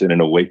transformation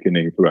and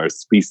awakening for our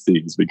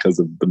species because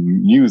of the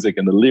music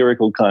and the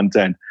lyrical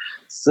content.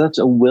 Such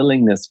a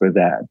willingness for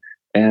that.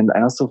 And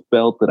I also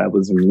felt that I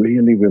was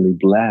really, really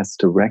blessed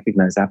to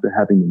recognize, after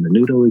having the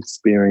Menudo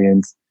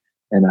experience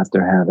and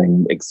after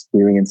having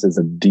experiences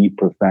of deep,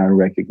 profound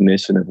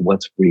recognition of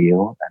what's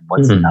real and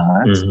what's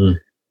not,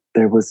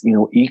 there was,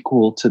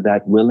 equal to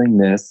that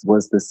willingness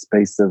was the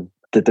space of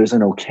that there's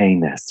an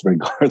okayness,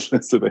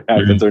 regardless if it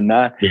happens or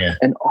not. Yeah.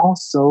 And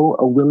also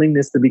a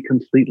willingness to be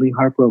completely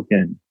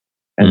heartbroken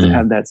and to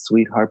have that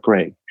sweet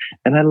heartbreak.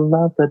 And I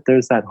love that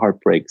there's that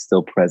heartbreak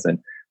still present.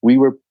 We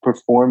were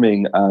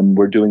performing,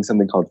 we're doing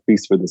something called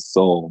Feast for the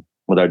Soul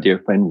with our dear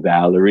friend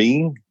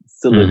Valerie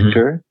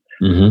Silitker.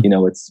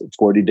 It's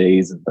 40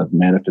 days of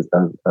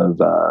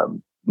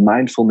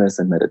mindfulness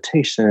and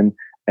meditation.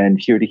 And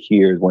Here to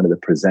Hear is one of the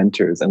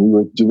presenters. And we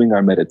were doing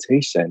our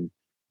meditation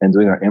and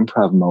doing our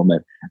improv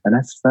moment. And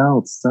I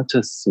felt such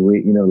a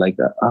sweet,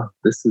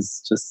 this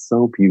is just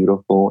so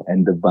beautiful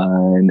and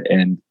divine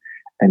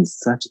and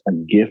such a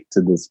gift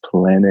to this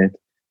planet.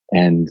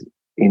 And,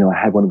 I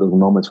had one of those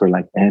moments where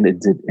it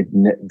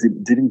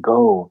didn't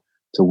go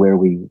to where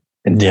we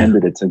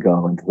intended it to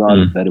go and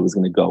thought that it was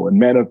going to go and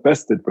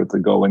manifested for it to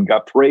go and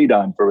got prayed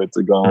on for it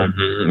to go.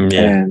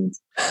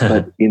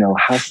 But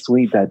how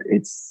sweet that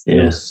it's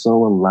still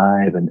so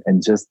alive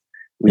and just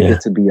we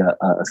get to be a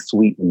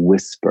sweet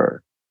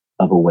whisper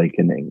of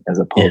awakening as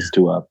opposed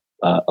to a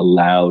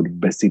loud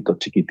besito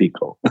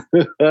chiquitico.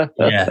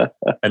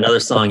 Another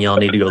song y'all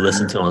need to go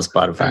listen to on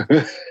Spotify.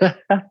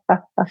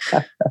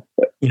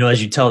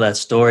 As you tell that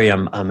story,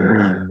 I'm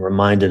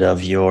reminded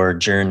of your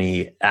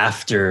journey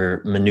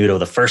after Menudo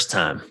the first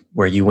time,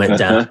 where you went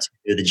down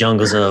to the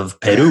jungles of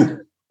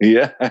Peru.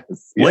 Yes.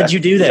 What'd you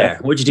do there?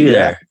 What'd you do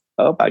there?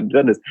 Oh my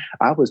goodness.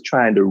 I was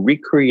trying to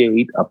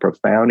recreate a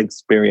profound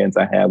experience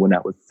I had when I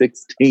was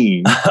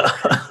 16.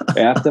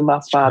 After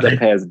my father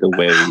passed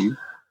away,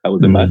 I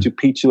was in Machu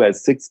Picchu at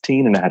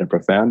 16, and I had a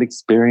profound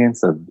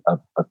experience of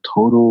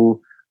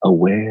total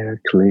aware,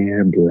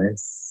 clear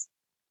bliss.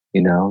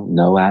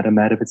 No atom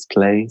out of its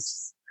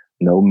place,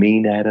 no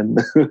mean atom,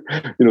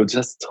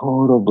 just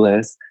total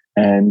bliss.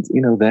 And,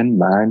 then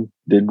mine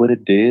did what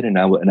it did, and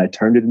I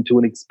turned it into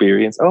an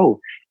experience. Oh,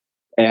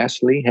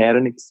 Ashley had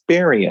an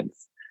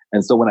experience.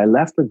 And so when I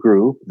left the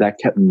group, that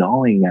kept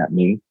gnawing at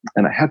me,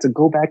 and I had to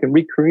go back and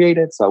recreate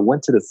it. So I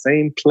went to the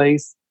same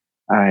place.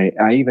 I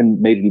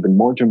even made it even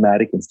more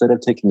dramatic. Instead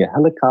of taking a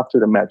helicopter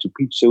to Machu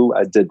Picchu,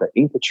 I did the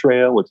Inca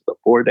Trail, which is a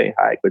 4-day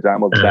hike, which I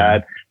almost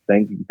died.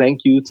 Thank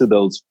you to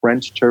those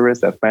French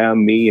tourists that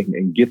found me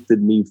and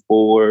gifted me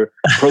 4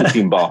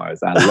 protein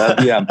bars. I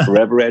love you. I'm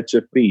forever at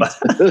your feet.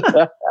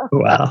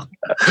 Wow.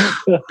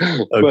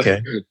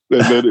 Okay.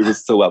 But it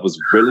was I was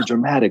really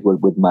dramatic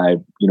with my,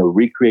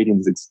 recreating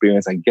this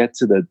experience. I get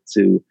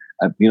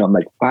I'm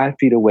like 5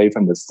 feet away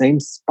from the same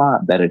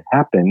spot that it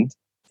happened,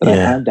 that I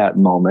had that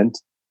moment.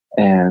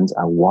 And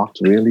I walked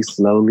really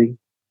slowly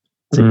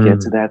to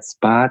get to that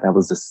spot. I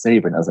was just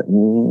savoring. I was like,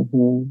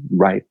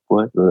 right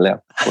foot,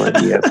 left foot,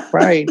 yes,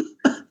 right.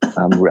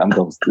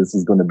 This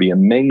is going to be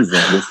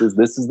amazing. This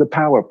is the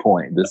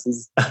PowerPoint. This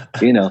is,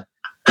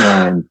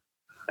 and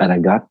I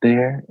got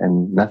there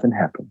and nothing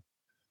happened.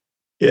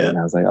 Yeah. And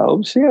I was like,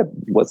 oh shit,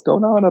 what's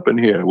going on up in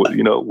here?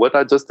 What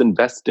I just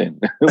invest in?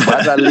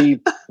 Why'd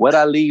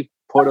I leave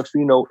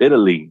Portofino,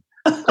 Italy?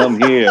 Come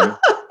here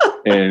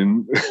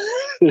and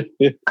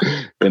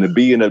and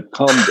be in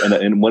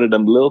in one of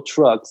them little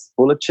trucks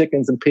full of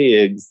chickens and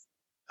pigs,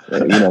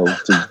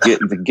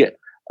 to get.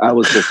 I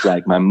was just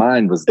like, my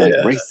mind was like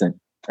racing,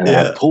 and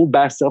I pulled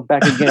myself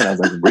back again. I was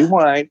like,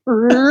 rewind,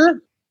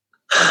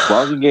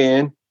 walk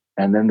again,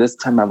 and then this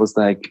time I was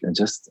like,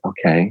 just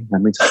okay,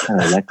 let me just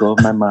kind of let go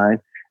of my mind.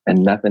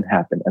 And nothing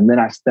happened. And then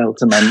I fell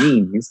to my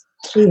knees.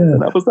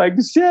 And I was like,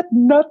 shit,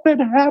 nothing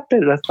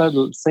happened. And I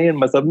started saying to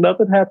myself,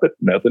 nothing happened.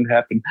 Nothing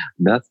happened.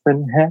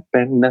 Nothing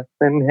happened.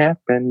 Nothing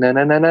happened.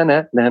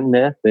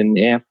 Nothing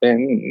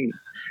happened.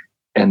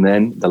 And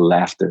then the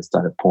laughter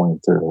started pouring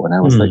through. And I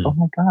was like, oh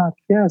my God,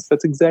 yes,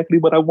 that's exactly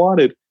what I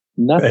wanted.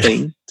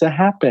 Nothing to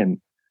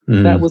happen.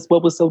 That was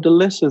what was so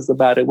delicious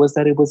about it, was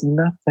that it was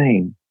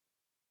nothing.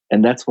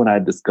 And that's when I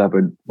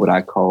discovered what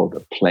I called a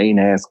plain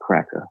ass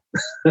cracker.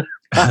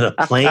 The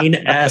plain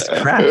ass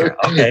cracker.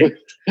 Okay.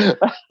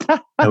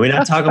 And we're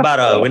not talking about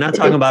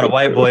a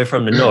white boy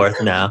from the north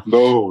now.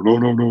 No. What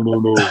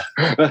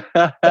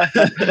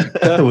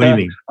do you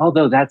mean?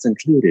 Although that's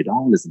included,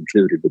 all is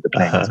included with the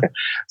plain ass cracker.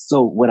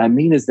 So what I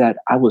mean is that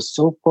I was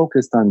so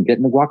focused on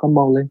getting the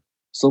guacamole,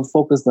 so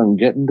focused on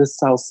getting the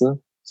salsa,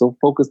 so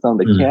focused on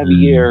the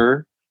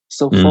caviar,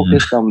 so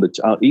focused on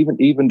the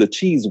even the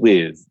cheese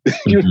whiz,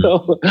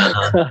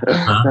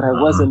 that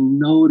I wasn't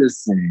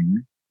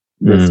noticing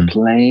this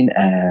plain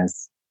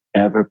ass,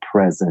 ever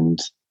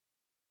present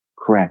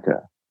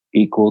cracker,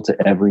 equal to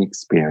every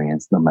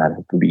experience, no matter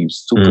if it be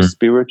super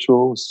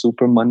spiritual,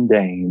 super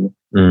mundane.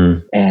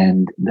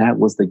 And that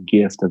was the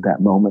gift of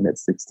that moment at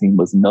 16,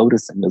 was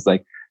noticing. It was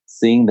like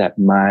seeing that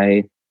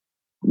my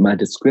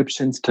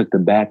descriptions took the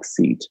back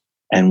seat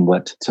And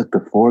what took the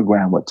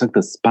foreground, what took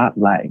the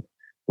spotlight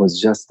was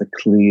just the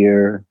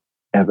clear,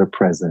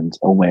 ever-present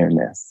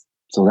awareness.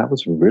 So that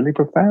was really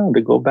profound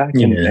to go back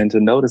and to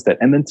notice that.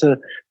 And then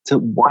to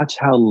watch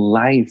how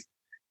life,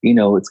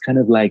 it's kind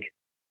of like,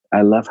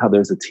 I love how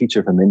there's a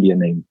teacher from India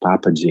named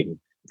Papaji,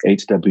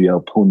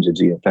 H.W.L.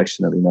 Punjaji,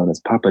 affectionately known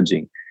as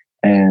Papaji.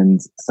 And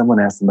someone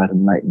asked him about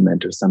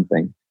enlightenment or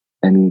something.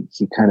 And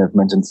he kind of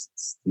mentioned,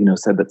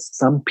 said that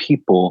some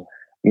people,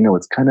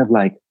 it's kind of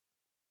like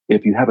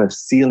if you have a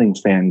ceiling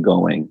fan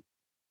going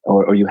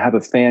or you have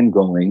a fan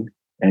going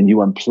and you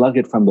unplug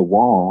it from the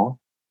wall,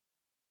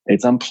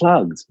 it's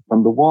unplugged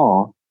from the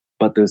wall,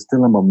 but there's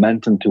still a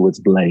momentum to its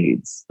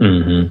blades.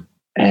 Mm-hmm.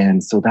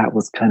 And so that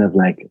was kind of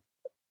like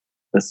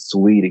a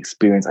sweet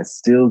experience I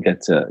still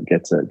get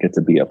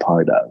to be a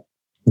part of.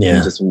 Yeah.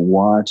 And just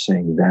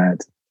watching that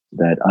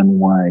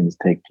unwind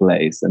take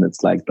place. And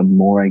it's like the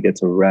more I get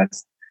to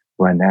rest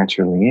where I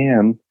naturally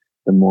am,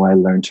 the more I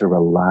learn to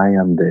rely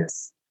on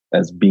this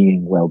as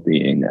being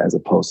well-being, as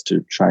opposed to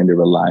trying to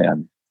rely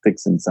on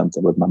fixing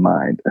something with my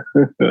mind.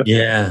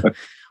 Yeah.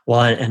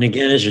 Well, and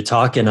again, as you're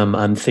talking,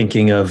 I'm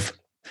thinking of,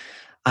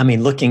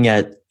 looking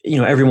at,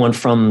 everyone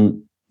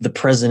from the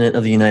president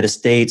of the United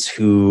States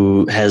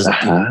who has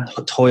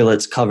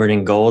toilets covered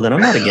in gold. And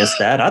I'm not against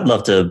that. I'd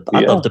love to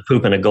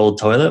poop in a gold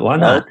toilet. Why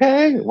not?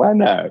 Okay. Why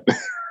not?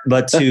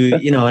 But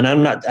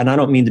and I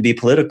don't mean to be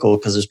political,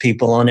 because there's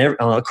people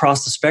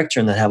across the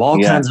spectrum that have all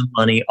kinds of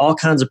money, all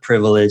kinds of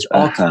privilege,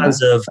 all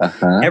kinds of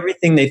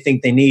everything they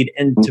think they need.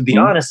 And to be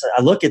honest,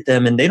 I look at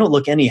them and they don't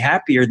look any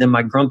happier than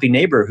my grumpy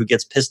neighbor who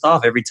gets pissed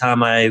off every time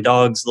my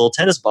dog's little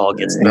tennis ball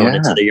gets thrown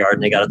into the yard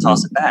and they got to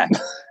toss it back.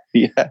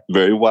 Yeah,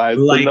 very wise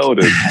to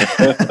notice.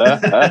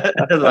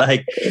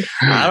 Like,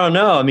 I don't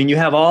know. You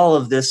have all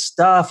of this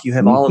stuff, you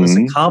have all of this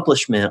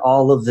accomplishment,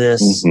 all of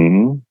this.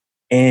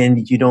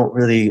 And you don't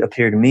really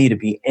appear to me to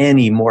be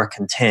any more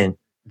content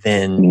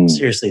than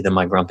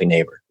my grumpy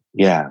neighbor.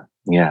 Yeah.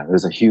 Yeah.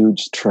 There's a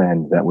huge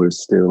trend that we're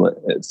still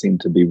seem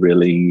to be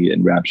really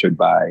enraptured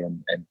by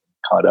and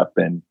caught up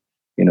in,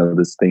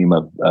 this theme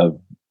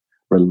of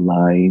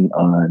relying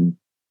on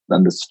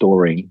the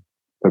story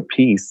for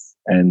peace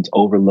and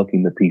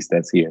overlooking the peace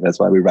that's here. That's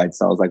why we write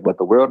songs like "What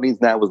the World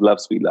Needs Now is Love,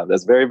 Sweet Love."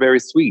 That's very, very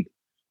sweet.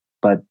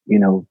 But,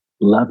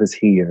 love is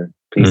here.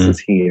 Peace is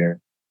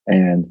here.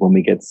 And when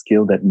we get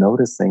skilled at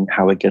noticing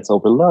how it gets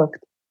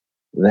overlooked,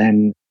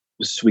 then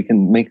we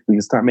can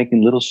start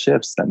making little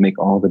shifts that make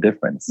all the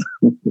difference.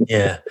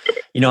 Yeah.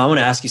 I want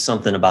to ask you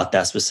something about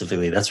that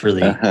specifically. That's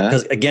really,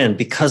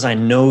 because I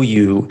know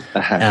you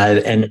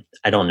and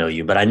I don't know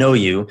you, but I know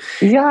you.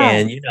 Yeah.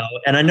 And,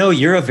 and I know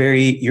you're a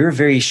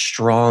very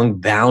strong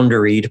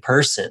boundaried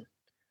person.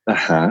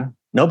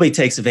 Nobody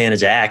takes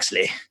advantage of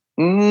Axley.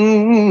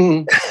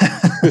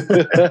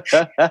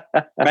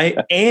 Right.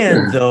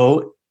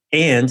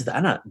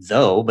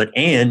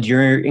 And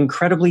you're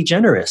incredibly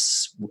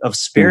generous of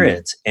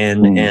spirit.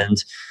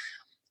 And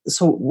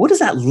so what does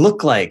that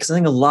look like? Because I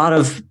think a lot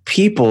of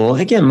people,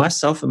 again,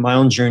 myself and my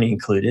own journey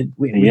included,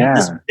 we have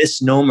this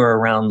misnomer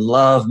around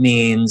love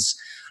means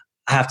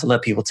I have to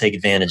let people take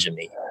advantage of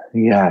me.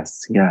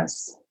 Yes.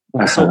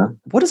 So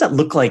what does that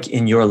look like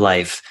in your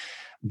life,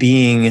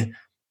 being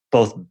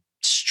both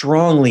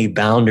strongly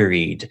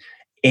boundaried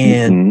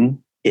and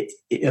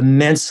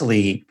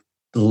immensely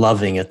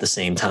loving at the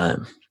same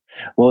time?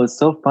 Well, it's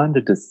so fun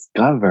to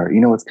discover.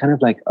 It's kind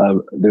of like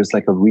there's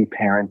like a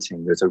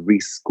reparenting, there's a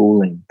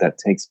reschooling that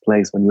takes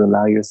place when you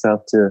allow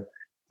yourself to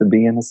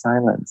be in the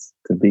silence,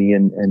 to be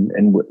in,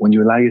 and when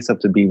you allow yourself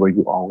to be where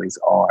you always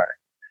are.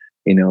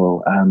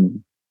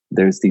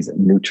 There's these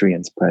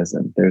nutrients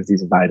present, there's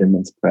these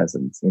vitamins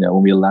present.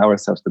 When we allow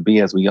ourselves to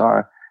be as we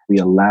are, we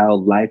allow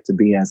life to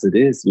be as it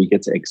is. We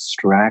get to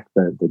extract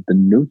the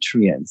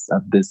nutrients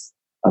of this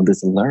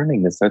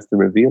learning that starts to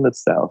reveal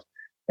itself.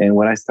 And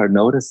what I start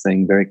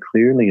noticing very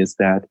clearly is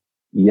that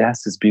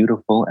yes is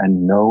beautiful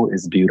and no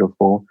is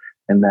beautiful.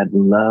 And that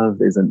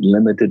love isn't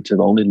limited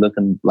to only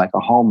looking like a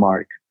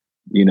Hallmark,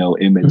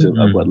 image of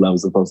what love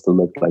is supposed to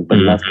look like. But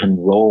love can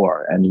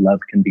roar and love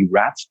can be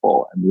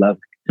wrathful and love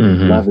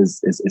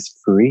is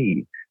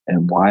free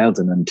and wild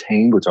and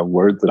untamed, which are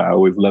words that I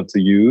always love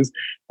to use.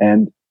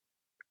 And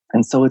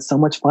so it's so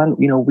much fun.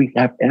 We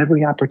have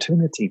every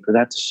opportunity for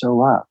that to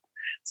show up.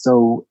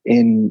 So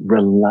in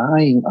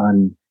relying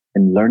on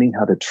and learning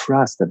how to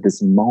trust that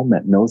this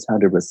moment knows how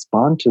to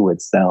respond to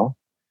itself,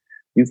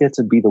 you get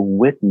to be the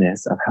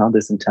witness of how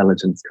this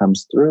intelligence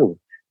comes through.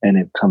 And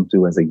it comes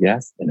through as a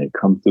yes, and it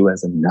comes through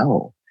as a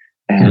no.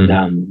 And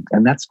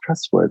that's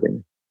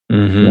trustworthy.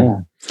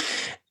 Yeah.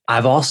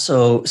 I've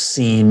also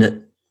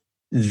seen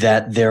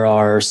that there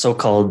are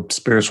so-called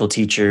spiritual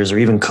teachers or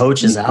even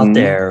coaches out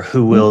there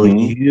who will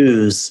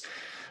use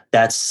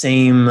that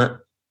same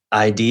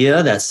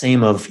idea, that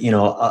same of,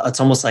 it's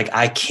almost like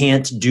I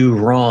can't do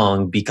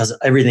wrong because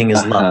everything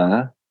is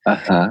love.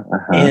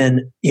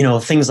 And,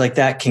 things like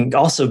that can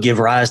also give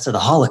rise to the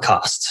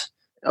Holocaust.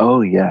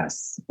 Oh,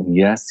 yes.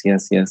 Yes.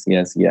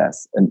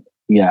 And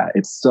yeah,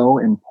 it's so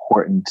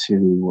important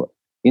to,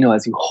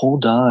 as you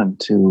hold on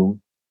to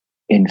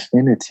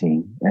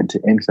infinity and to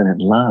infinite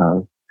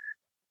love,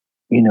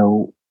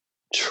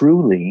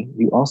 truly,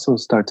 you also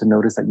start to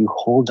notice that you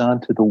hold on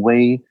to the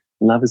way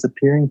love is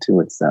appearing to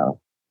itself,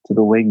 to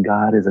the way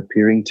God is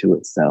appearing to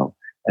itself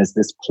as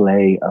this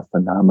play of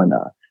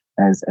phenomena,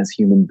 as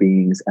human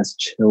beings, as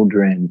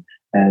children,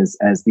 as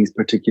these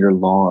particular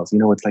laws.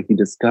 It's like you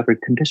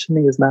discovered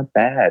conditioning is not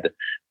bad.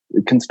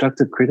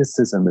 Constructive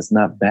criticism is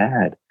not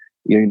bad.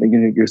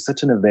 You're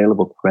such an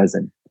available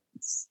presence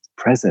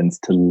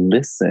to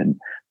listen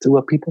to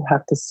what people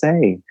have to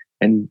say.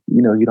 And,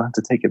 you don't have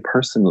to take it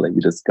personally.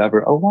 You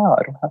discover, oh, wow,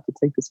 I don't have to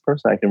take this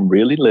personally. I can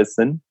really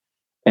listen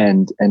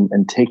and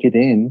take it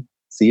in,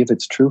 see if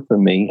it's true for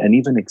me, and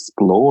even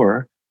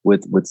explore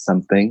with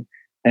something.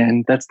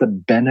 And that's the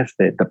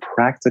benefit, the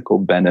practical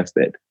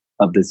benefit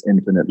of this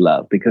infinite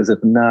love. Because if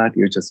not,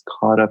 you're just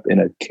caught up in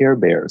a Care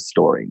Bear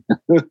story.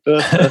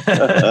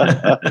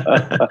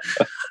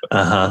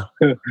 Uh-huh.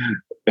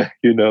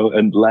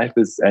 And life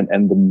is,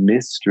 and the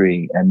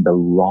mystery and the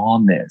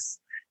rawness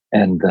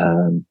and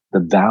the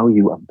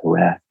value of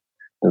breath,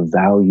 the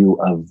value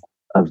of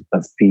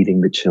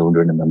feeding the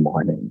children in the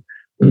morning,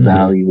 the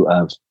value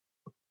of,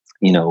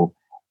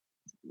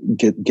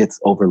 gets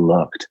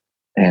overlooked.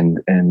 And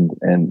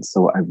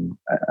so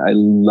I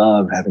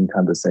love having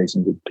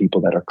conversations with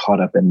people that are caught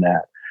up in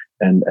that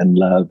and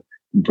love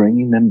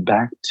bringing them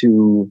back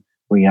to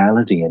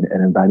reality and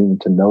inviting them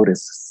to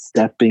notice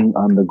stepping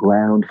on the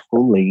ground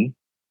fully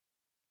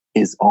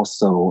is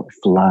also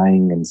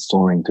flying and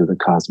soaring through the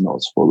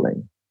cosmos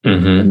fully.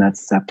 And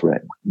that's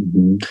separate.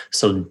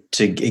 So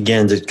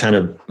to kind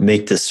of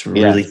make this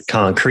really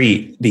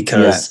concrete,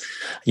 because,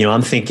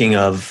 I'm thinking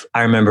of,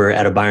 I remember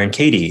at a Byron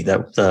Katie,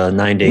 that the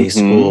 9-day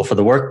school for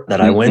the work that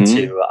I went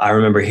to, I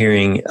remember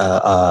hearing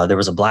there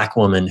was a Black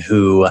woman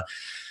who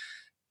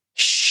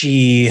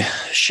she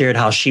shared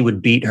how she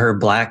would beat her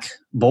Black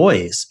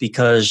boys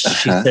because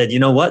she said, you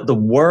know what, the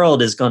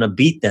world is going to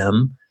beat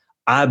them.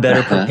 I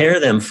better prepare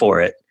them for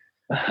it.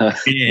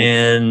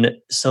 And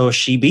so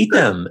she beat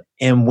them.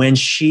 And when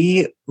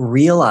she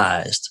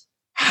realized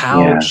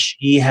how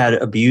she had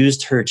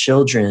abused her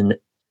children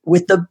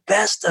with the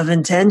best of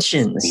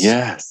intentions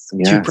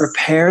to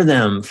prepare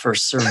them for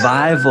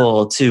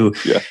survival,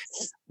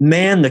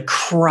 man, the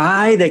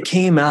cry that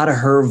came out of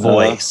her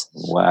voice,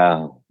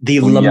 the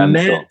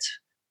lament,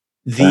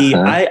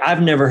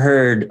 I've never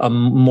heard a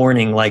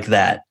mourning like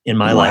that in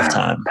my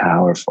lifetime.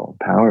 Powerful.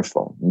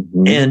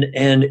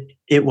 And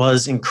it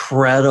was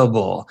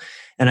incredible.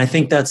 And I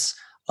think that's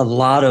a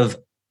lot of,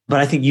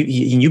 but I think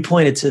you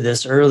pointed to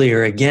this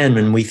earlier again,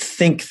 when we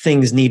think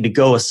things need to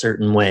go a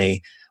certain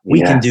way,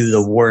 we can do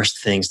the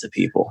worst things to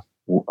people.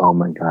 Oh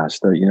my gosh.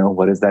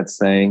 What is that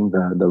saying?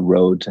 The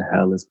road to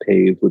hell is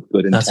paved with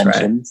good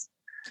intentions.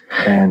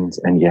 Right. And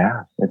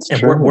it's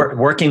true.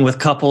 Working with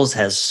couples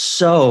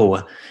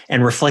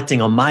and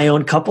reflecting on my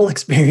own couple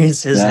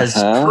experiences has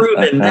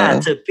proven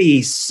that to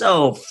be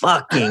so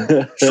fucking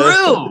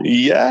true.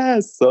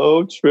 Yes,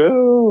 so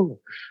true.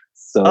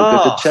 So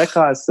good to check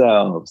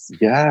ourselves.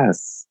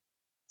 Yes.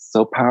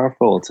 So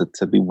powerful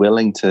to be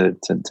willing to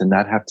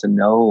not have to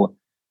know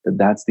that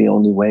that's the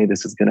only way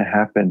this is going to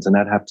happen, to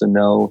not have to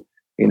know,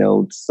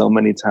 so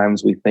many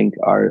times we think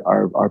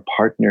our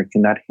partner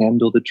cannot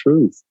handle the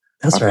truth.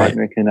 Our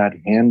partner cannot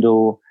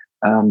handle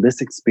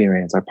this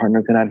experience. Our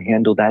partner cannot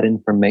handle that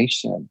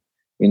information.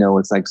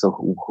 It's like, so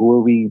who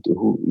are we?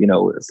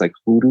 It's like,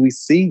 who do we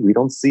see? We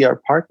don't see our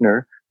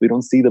partner. We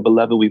don't see the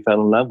beloved we fell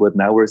in love with.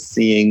 Now we're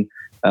seeing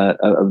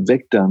a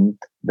victim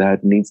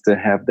that needs to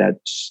have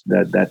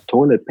that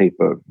toilet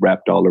paper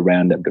wrapped all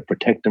around them to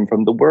protect them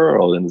from the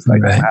world. And it's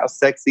like, how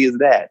sexy is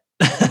that,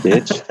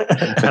 bitch?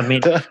 I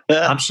mean,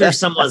 I'm sure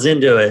someone's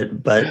into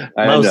it, but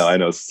I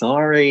know.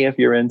 Sorry if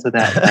you're into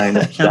that kind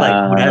of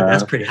stuff.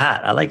 That's pretty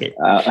hot. I like it.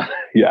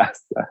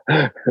 Yes.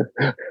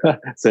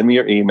 Send me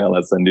your email.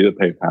 I'll send you a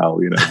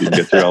PayPal. You can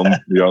get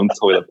your own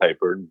toilet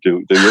paper.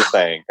 Do your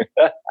thing.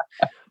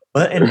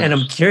 Well, and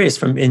I'm curious,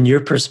 from in your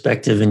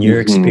perspective and your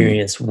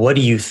experience, what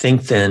do you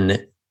think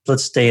then?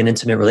 Let's stay in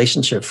intimate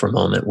relationship for a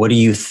moment. What do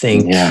you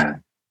think?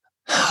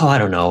 I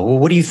don't know.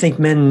 What do you think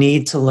men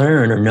need to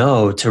learn or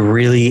know to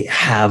really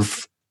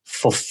have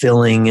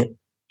fulfilling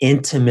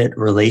intimate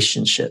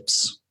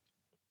relationships?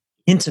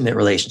 Intimate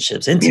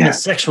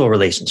sexual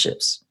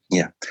relationships.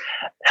 Yeah.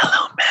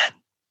 Hello, men.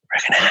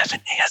 We're going to have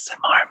an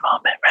ASMR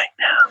moment right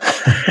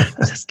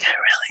now. Just get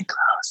really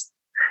close.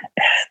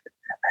 And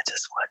I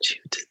just want you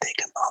to take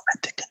a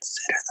moment to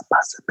consider the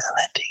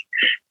possibility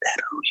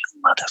that who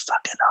you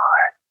motherfucking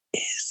are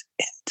is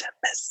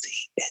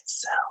intimacy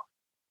itself.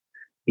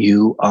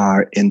 You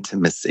are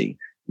intimacy.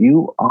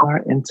 You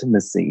are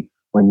intimacy.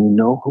 When you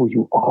know who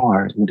you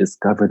are, you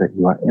discover that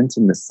you are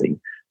intimacy.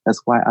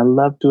 That's why I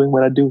love doing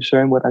what I do,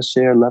 sharing what I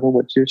share, loving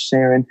what you're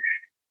sharing.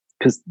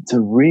 Because to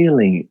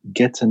really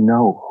get to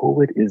know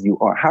who it is you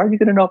are. How are you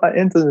going to know about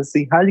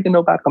intimacy? How are you going to know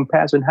about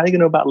compassion? How are you going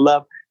to know about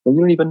love when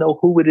you don't even know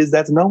who it is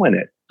that's knowing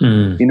it?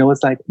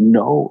 It's like,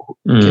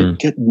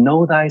 get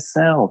know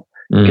thyself.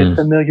 Get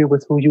familiar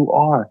with who you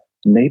are.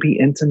 Maybe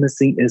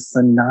intimacy is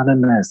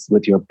synonymous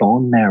with your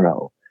bone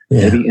marrow.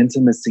 Yeah. Maybe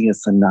intimacy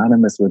is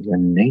synonymous with your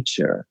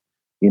nature,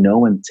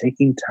 and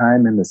taking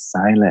time in the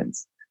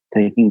silence,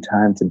 taking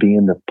time to be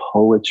in the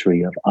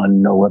poetry of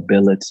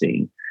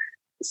unknowability.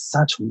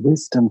 Such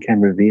wisdom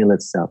can reveal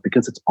itself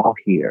because it's all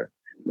here.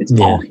 It's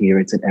all here.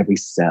 It's in every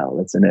cell.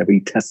 It's in every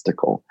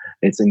testicle.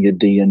 It's in your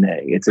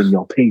DNA. It's in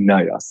your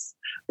penis.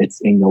 It's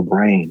in your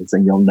brain. It's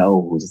in your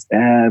nose.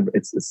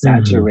 It's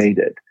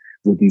saturated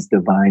with these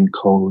divine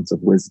codes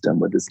of wisdom,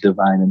 with this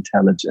divine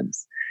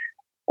intelligence.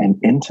 And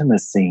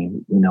intimacy,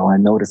 I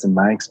notice in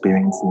my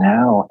experience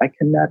now, I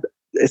cannot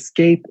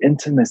escape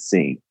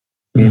intimacy.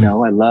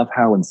 I love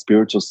how in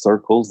spiritual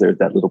circles, there's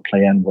that little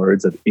play on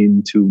words of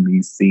into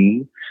me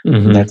see.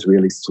 That's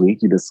really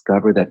sweet. You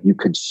discover that you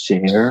could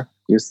share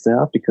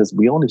yourself because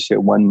we only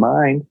share one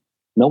mind.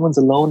 No one's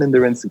alone in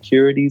their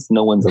insecurities.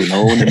 No one's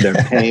alone in their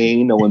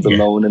pain. No one's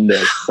alone in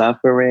their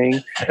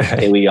suffering.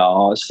 And we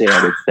all share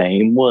the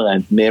same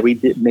one, maybe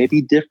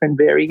different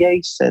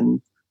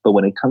variations. But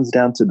when it comes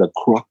down to the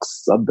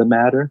crux of the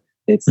matter,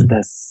 it's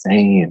the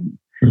same.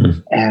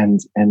 And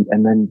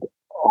then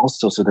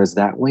also, so there's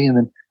that way. And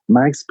then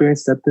my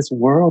experience that this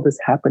world is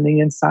happening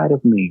inside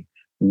of me.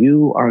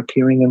 You are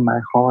appearing in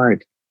my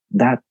heart.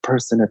 That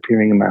person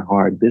appearing in my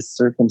heart. This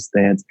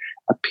circumstance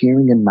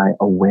appearing in my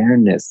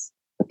awareness,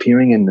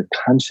 appearing in the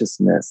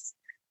consciousness.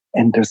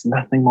 And there's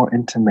nothing more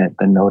intimate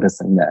than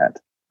noticing that.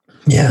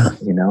 Yeah.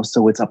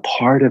 So it's a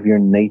part of your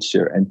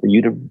nature. And for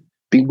you to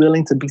be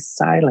willing to be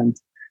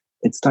silent,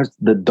 it starts,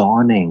 the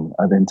dawning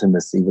of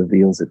intimacy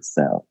reveals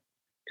itself.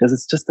 Because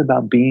it's just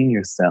about being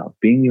yourself,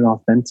 being your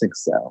authentic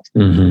self,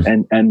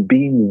 and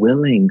being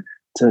willing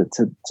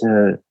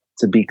to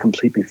be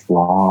completely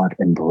flawed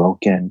and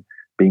broken,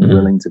 being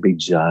willing to be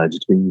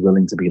judged, being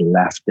willing to be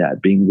laughed at,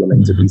 being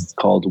willing to be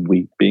called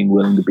weak, being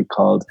willing to be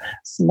called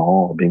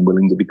small, being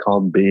willing to be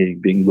called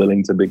big, being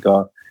willing to be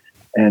called,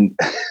 and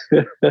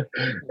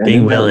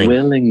being willing. That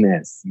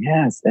willingness,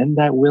 yes, and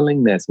that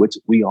willingness, which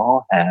we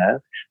all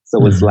have.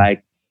 So it's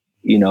like,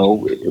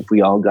 if we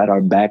all got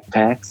our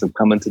backpacks of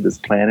coming to this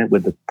planet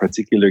with a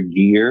particular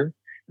gear,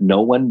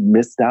 no one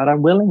missed out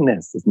on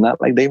willingness. It's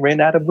not like they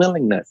ran out of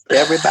willingness.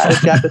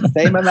 Everybody's got the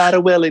same amount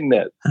of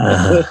willingness.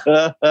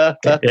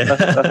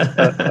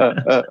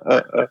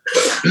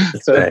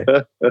 That's right.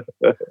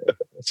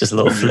 It's just a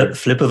little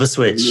flip of a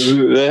switch.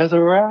 That's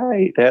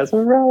right.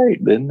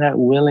 Then that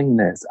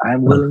willingness.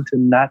 I'm willing to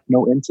not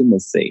know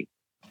intimacy.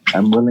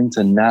 I'm willing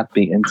to not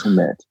be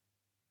intimate.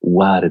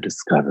 What a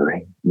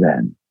discovery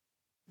then.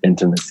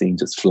 Intimacy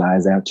just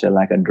flies out you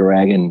like a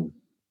dragon.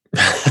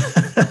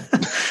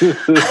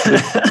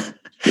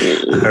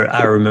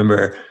 I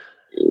remember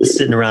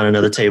sitting around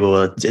another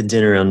table at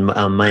dinner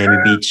on Miami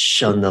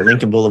Beach on the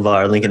Lincoln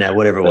Ave,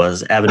 whatever it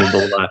was, Avenue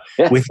Boulevard,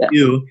 with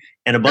you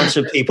and a bunch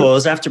of people. It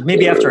was after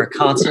a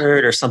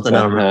concert or something.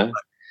 I don't remember.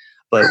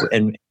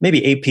 And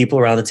maybe 8 people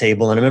around the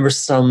table. And I remember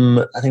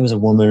I think it was a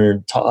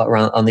woman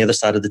around on the other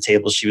side of the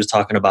table. She was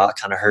talking about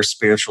kind of her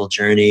spiritual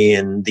journey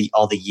and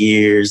all the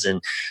years.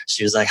 And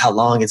she was like, how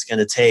long it's going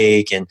to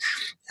take. And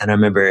I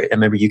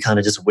remember you kind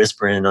of just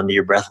whispering under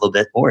your breath a little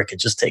bit, or it could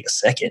just take a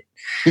second.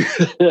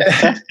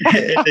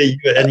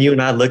 and you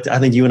and I looked, I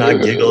think you and I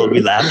giggled. We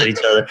laughed at each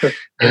other,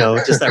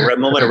 just that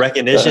moment of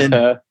recognition.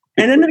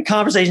 And then the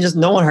conversation, just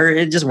no one heard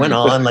it. Just went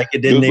on like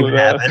it didn't even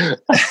happen.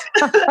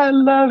 I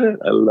love it.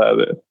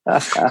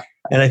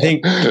 And I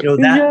think,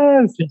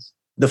 that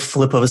the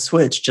flip of a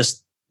switch,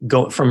 just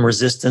go from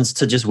resistance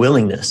to just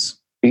willingness.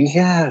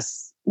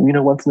 Yes.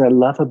 One thing I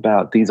love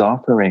about these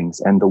offerings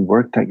and the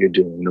work that you're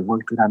doing, the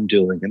work that I'm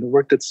doing, and the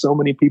work that so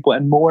many people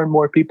and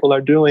more people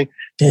are doing,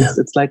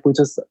 it's like we're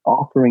just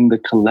offering the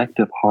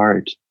collective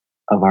heart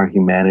of our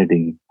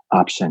humanity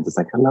options. It's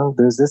like, hello,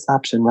 there's this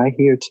option right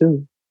here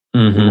too.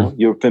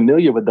 You're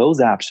familiar with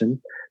those options,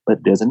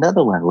 but there's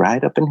another one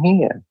right up in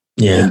here.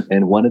 Yeah.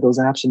 And one of those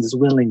options is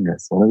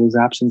willingness. One of those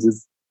options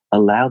is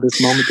allow this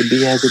moment to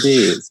be as it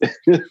is.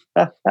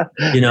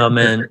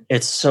 Man,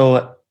 it's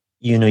so,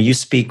 you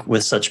speak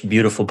with such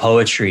beautiful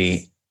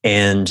poetry,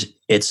 and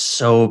it's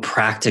so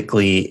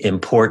practically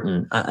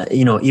important.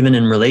 Even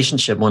in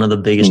relationship, one of the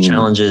biggest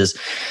challenges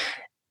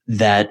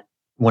that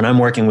when I'm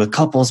working with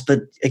couples,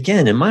 but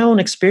again, in my own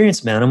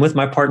experience, man, I'm with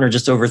my partner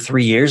just over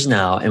 3 years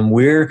now, and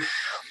we're,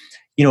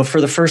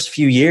 for the first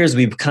few years,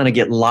 we kind of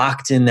get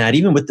locked in that,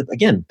 even with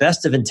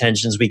best of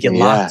intentions, we get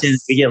locked in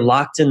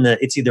the,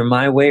 it's either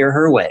my way or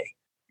her way.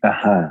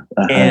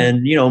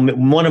 And,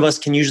 one of us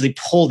can usually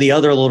pull the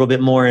other a little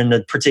bit more in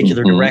a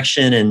particular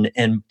direction.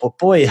 And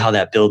boy, how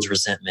that builds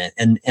resentment.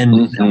 And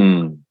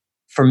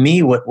for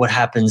me, what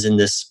happens in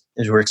this,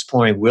 as we're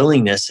exploring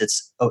willingness,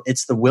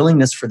 it's the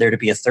willingness for there to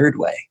be a third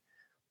way.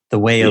 The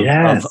way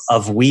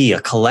of we, a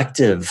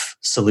collective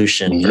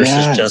solution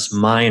versus just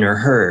mine or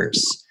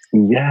hers.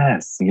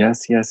 Yes.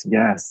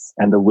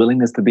 And the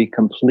willingness to be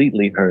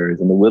completely hers,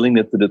 and the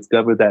willingness to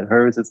discover that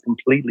hers is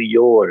completely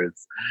yours.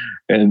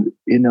 And,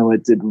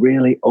 it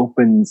really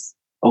opens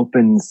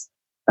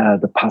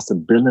the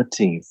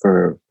possibility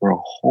for a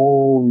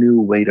whole new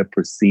way to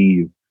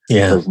perceive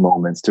those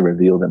moments to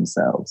reveal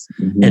themselves.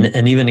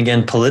 And even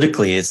again,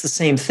 politically, it's the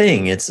same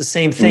thing. It's the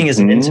same thing as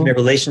an intimate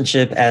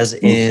relationship as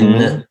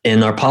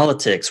in our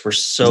politics. We're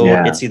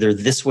it's either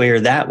this way or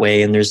that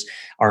way. And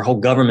our whole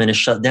government is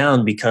shut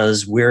down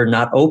because we're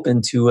not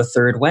open to a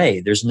third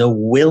way. There's no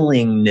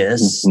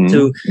willingness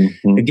to,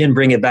 again,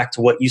 bring it back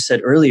to what you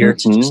said earlier,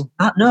 to just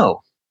not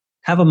know.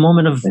 Have a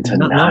moment of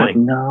not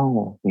knowing.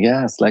 No.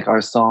 Yes, like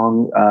our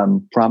song,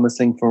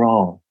 Promising for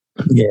All.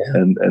 Yeah.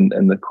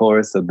 And the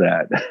chorus of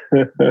that.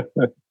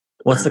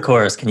 What's the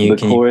chorus? The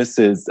chorus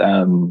is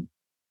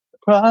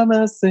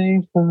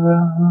Promising for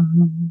All.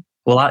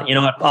 Well, you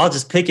know what? I'll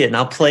just pick it and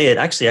I'll play it.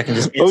 Actually, I can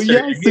just insert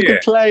it here. You can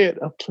play it.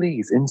 Oh,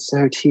 please,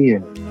 insert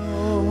here.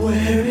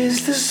 Where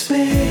is the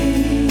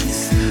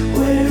space?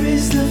 Where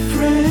is the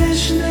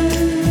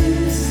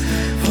freshness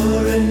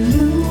for a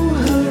new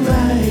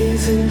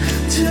horizon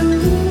to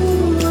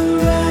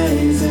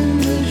arise in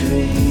the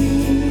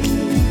dream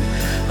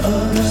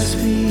of our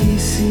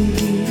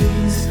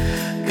species?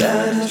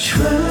 Gotta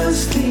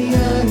trust the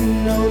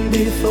unknown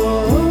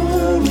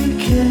before we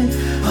can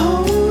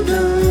hold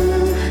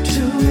on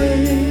to a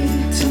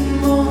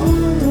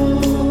tomorrow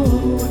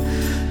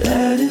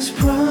that is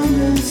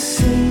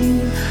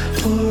promising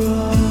for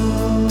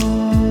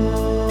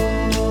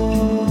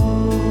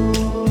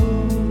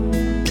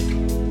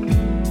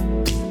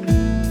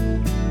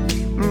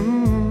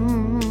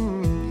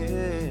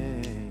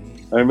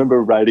I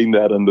remember writing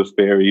that on the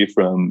ferry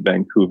from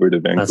Vancouver to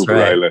Vancouver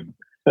Island.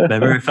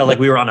 Remember, it felt like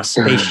we were on a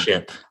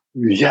spaceship.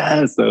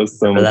 Yes, that was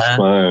so much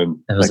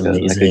fun. That was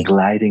amazing. Like a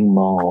gliding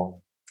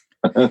mall.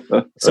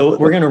 So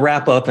we're going to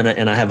wrap up, and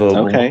I have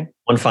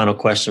one final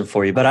question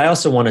for you. But I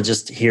also want to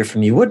just hear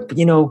from you. What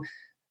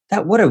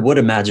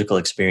a magical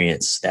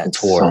experience that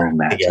tour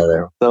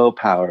together. So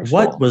powerful.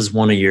 What was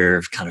one of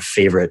your kind of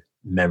favorite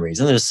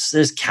memories? And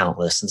there's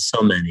countless and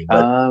so many.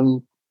 But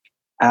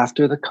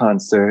after the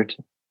concert,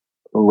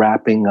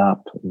 wrapping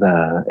up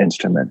the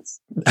instruments,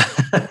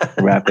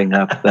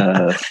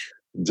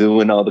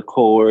 doing all the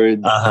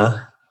chords,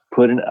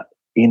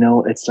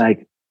 it's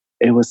like,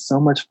 it was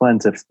so much fun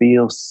to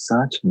feel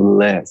such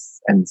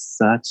bliss and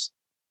such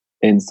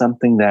in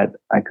something that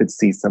I could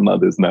see some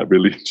others not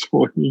really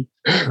enjoying.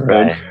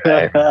 Right.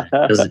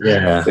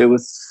 It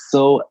was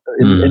so,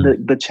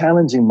 in the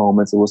challenging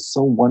moments, it was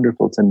so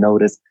wonderful to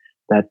notice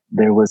that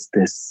there was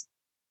this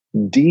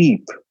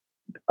deep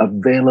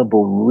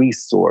available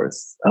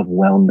resource of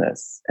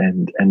wellness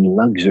and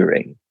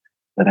luxury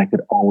that I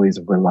could always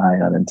rely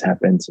on and tap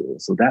into.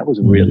 So that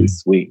was really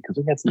sweet, because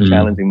we had some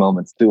challenging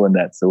moments doing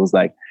that. So it was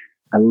like,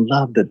 I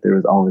love that there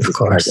was always this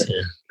presence.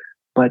 Yeah.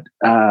 But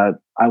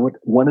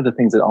one of the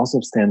things that also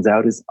stands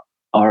out is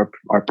our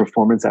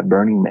performance at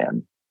Burning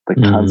Man, the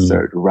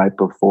concert right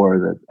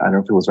before I don't know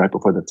if it was right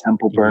before the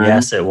temple burn.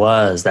 Yes, it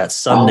was that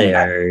Sunday,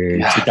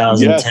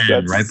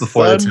 2010, right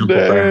before the temple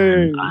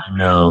burn. I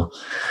know.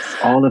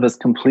 All of us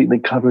completely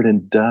covered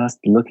in dust,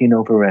 looking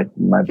over at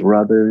my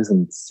brothers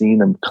and seeing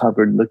them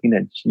covered, looking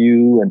at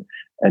you,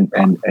 and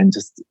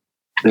just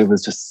there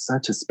was just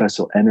such a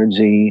special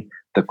energy.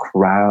 The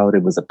crowd,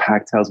 it was a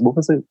packed house. What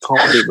was it called?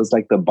 It was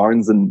like the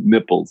Burns and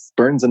Nipples.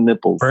 That's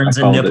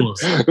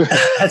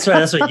right.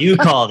 That's what you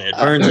called it.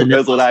 Burns and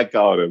Nipples. That's what I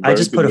called it. I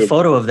just put a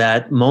photo of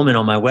that moment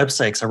on my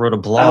website because I wrote a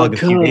blog a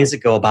few days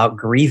ago about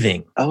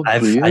grieving. I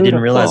didn't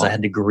realize I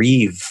had to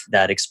grieve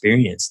that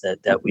experience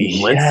that we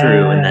went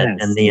through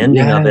and the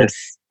ending of it.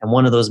 And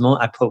one of those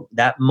moments, I put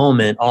that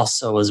moment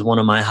also as one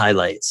of my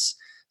highlights.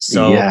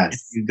 So if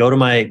you go to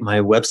my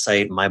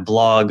website, my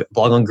blog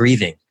on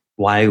grieving,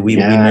 why we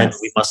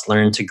must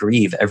learn to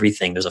grieve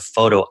everything. There's a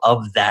photo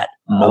of that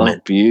moment.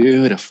 Oh,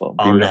 beautiful.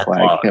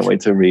 I can't wait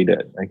to read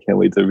it.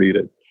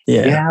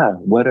 Yeah.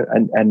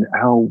 And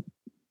how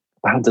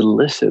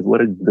delicious.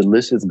 What a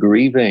delicious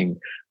grieving.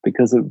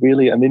 Because it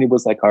really, it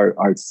was like our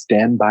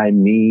Stand By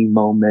Me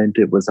moment.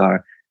 It was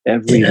our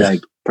every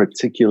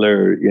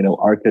particular,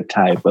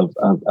 archetype of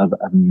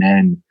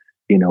men,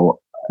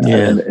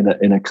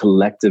 in a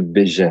collective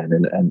vision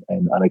and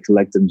on a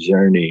collective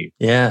journey.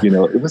 Yeah.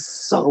 It was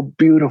so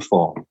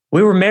beautiful.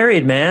 We were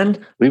married, man.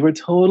 We were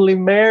totally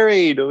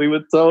married.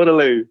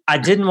 I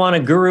didn't want a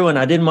guru and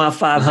I didn't want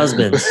 5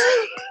 husbands.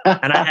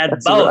 And I had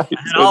both.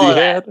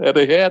 Right.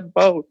 I had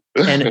both.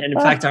 And in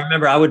fact, I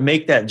remember I would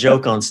make that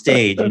joke on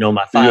stage,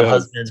 my 5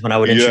 husbands, when I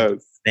would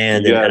introduce the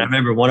band. And I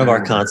remember one of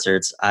our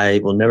concerts, I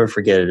will never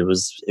forget it. It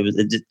was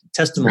a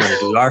testimony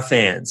to our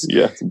fans.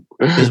 Yes.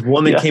 This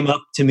woman came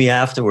up to me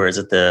afterwards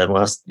at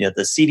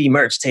the CD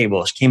merch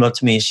table. She came up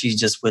to me and she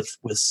just with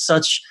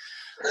such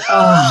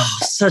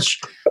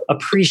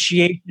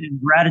appreciation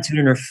and gratitude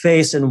in her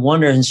face and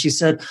wonder. And she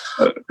said,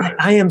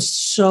 I am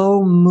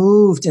so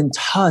moved and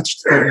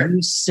touched that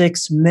you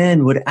 6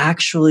 men would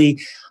actually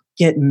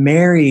get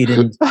married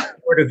in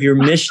support of your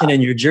mission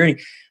and your journey.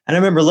 And I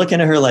remember looking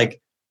at her like,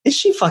 is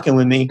she fucking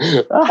with me?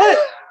 What?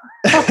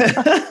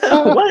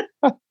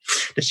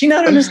 Does she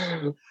not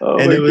understand?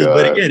 And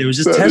it was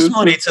just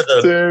testimony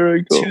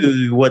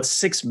to what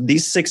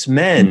these 6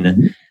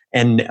 men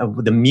and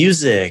the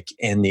music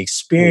and the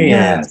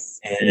experience.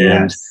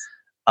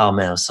 Oh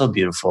man, it was so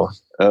beautiful.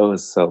 Oh, it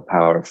was so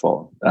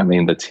powerful. I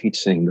mean, the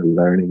teaching, the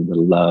learning, the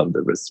love,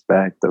 the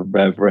respect, the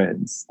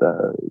reverence,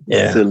 the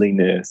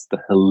silliness,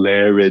 the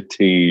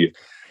hilarity.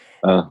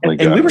 Oh my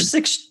God. And we were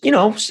six,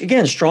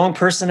 again, strong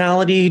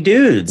personality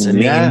dudes. I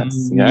mean,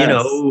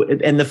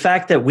 and the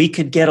fact that we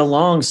could get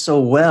along so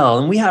well,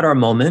 and we had our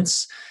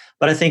moments,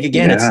 but I think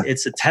again,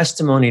 it's a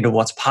testimony to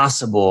what's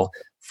possible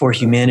for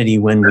humanity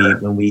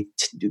when we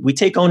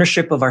take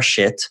ownership of our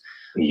shit.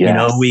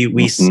 Yes.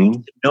 We seek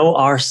to know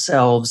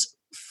ourselves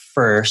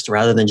first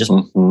rather than just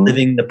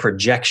living the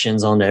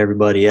projections onto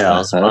everybody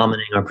else,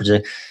 vomiting our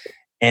project.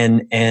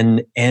 And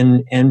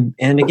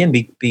again,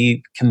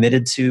 be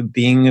committed to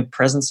being a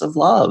presence of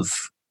love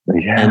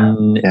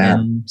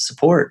and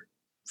support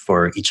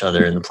for each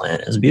other in the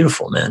planet. It's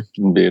beautiful, man.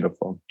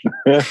 Beautiful.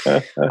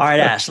 All right,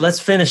 Ash, let's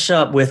finish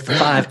up with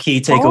 5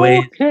 key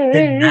takeaways.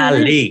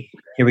 Okay.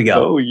 Here we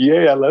go. Oh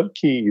yeah, I love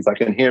keys. I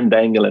can hear them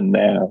dangling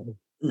now.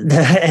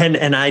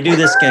 and I do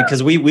this again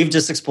because we've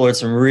just explored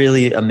some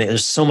really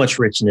there's so much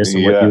richness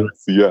in what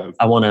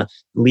I want to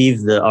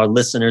leave our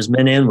listeners,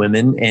 men and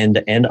women,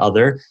 and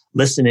other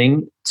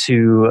listening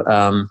to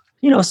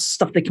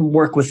stuff they can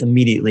work with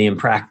immediately in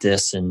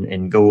practice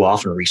and go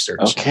off and research.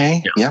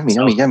 Okay,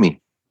 yummy.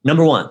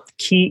 Number 1,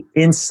 key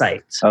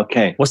insight.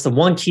 Okay, what's the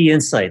one key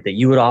insight that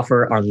you would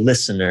offer our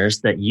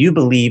listeners that you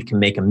believe can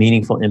make a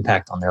meaningful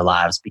impact on their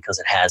lives because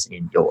it has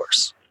in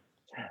yours?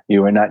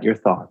 You are not your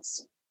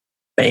thoughts.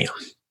 Bam.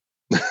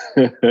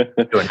 You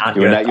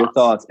are not your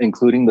thoughts,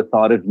 including the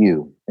thought of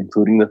you,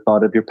 including the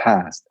thought of your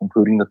past,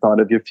 including the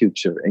thought of your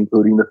future,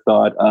 including the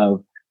thought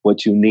of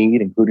what you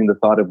need, including the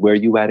thought of where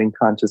you at in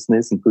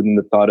consciousness, including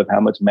the thought of how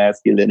much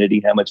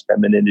masculinity, how much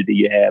femininity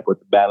you have, what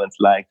the balance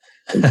like,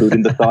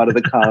 including the thought of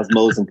the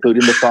cosmos,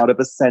 including the thought of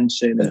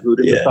ascension,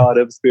 including the thought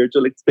of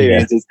spiritual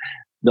experiences.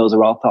 Those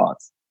are all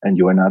thoughts, and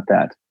you are not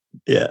that.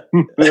 Yeah.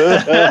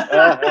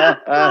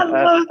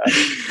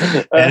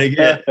 And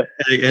again,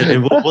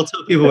 we'll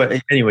tell people,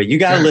 anyway, you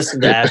got to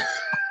listen to that.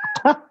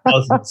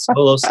 Both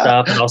solo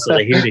stuff and also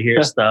the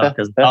hear stuff,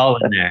 because it's all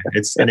in there.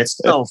 It's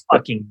so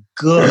fucking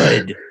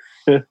good.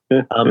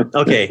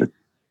 Okay.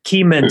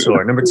 Key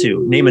mentor. Number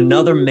 2, name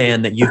another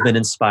man that you've been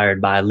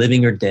inspired by,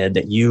 living or dead,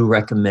 that you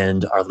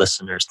recommend our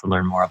listeners to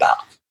learn more about.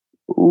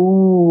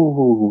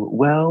 Ooh,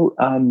 well,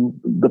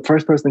 the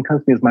first person that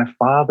comes to me is my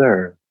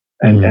father.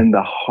 And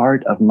the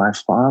heart of my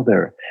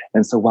father.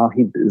 And so while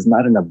he is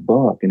not in a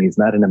book and he's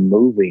not in a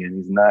movie and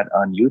he's not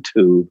on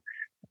YouTube,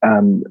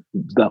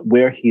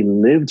 where he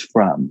lived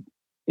from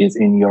is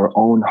in your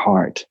own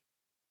heart.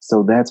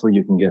 So that's where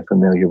you can get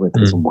familiar with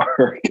his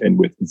work and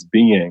with his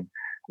being.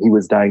 He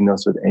was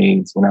diagnosed with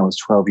AIDS when I was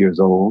 12 years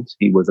old.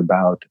 He was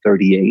about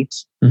 38.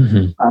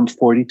 I'm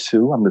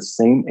 42. I'm the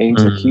same age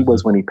that he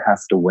was when he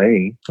passed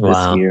away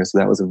this year. So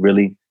that was a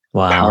really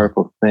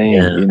powerful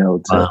thing,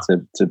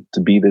 to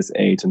be this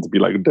age and to be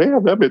like,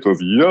 damn, that bitch was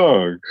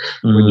young.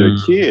 When you're a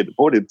kid,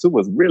 42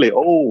 was really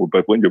old.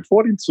 But when you're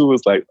 42,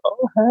 it's like,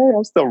 oh, hey,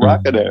 I'm still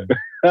rocking it.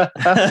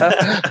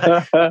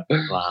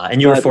 Wow.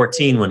 And you were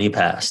 14 when he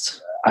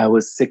passed. I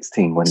was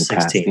 16 when he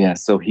passed. Yeah.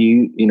 So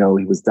he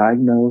was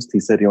diagnosed.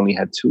 He said he only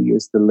had 2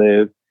 years to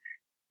live.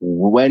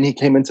 When he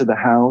came into the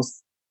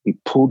house, he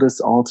pulled us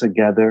all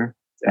together.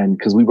 And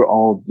because we were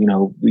all,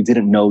 we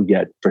didn't know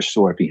yet for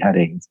sure if he had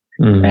AIDS.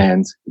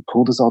 And he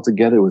pulled us all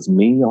together. It was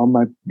me, all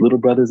my little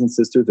brothers and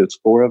sisters. There's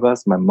 4 of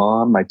us, my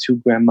mom, my 2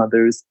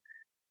 grandmothers.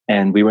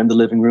 And we were in the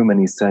living room and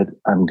he said,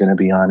 I'm going to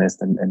be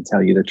honest and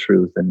tell you the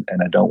truth. And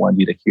I don't want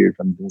you to hear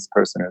from this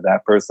person or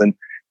that person,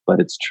 but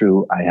it's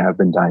true. I have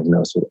been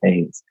diagnosed with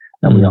AIDS.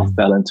 And we all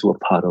fell into a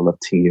puddle of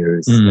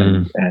tears.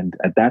 And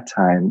at that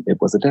time, it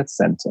was a death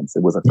sentence.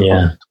 It was a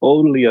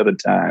totally other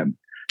time.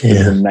 It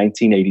was in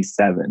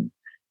 1987.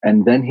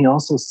 And then he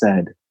also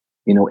said,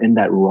 in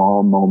that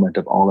raw moment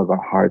of all of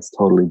our hearts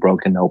totally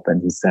broken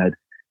open, he said,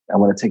 I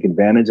want to take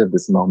advantage of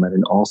this moment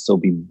and also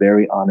be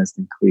very honest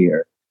and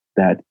clear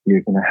that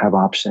you're going to have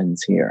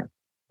options here.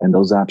 And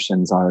those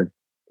options are,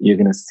 you're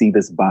going to see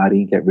this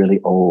body get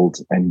really old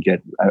and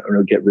get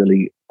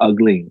really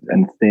ugly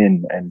and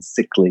thin and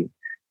sickly.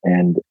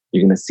 And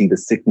you're going to see the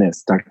sickness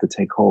start to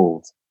take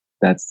hold.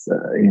 That's,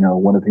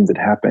 one of the things that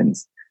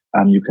happens.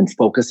 You can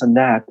focus on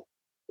that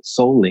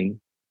solely,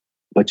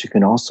 but you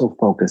can also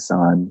focus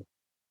on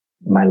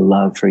my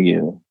love for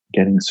you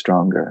getting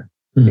stronger.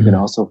 You can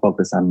also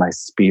focus on my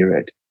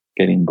spirit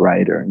getting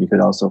brighter. You could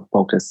also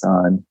focus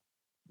on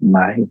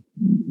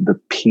the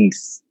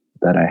peace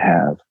that I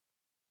have,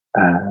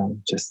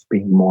 just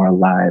being more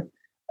alive.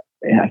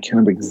 And I can't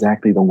remember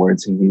exactly the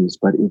words he used,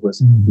 but it was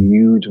a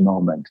huge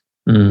moment.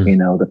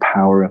 The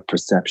power of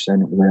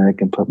perception, where I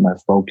can put my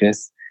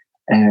focus,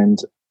 and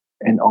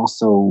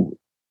also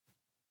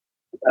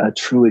a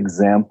true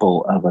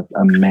example of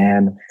a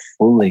man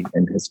fully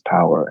in his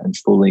power and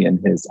fully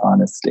in his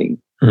honesty.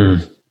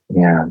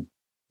 Yeah.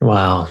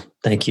 Wow.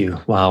 Thank you.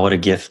 Wow. What a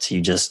gift you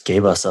just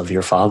gave us of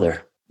your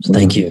father. So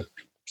thank you.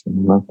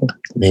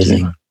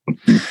 Amazing.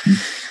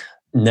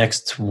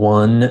 Next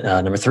one,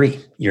 number 3,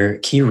 your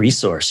key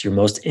resource, your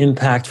most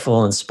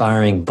impactful,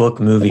 inspiring book,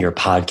 movie, or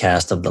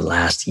podcast of the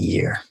last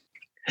year.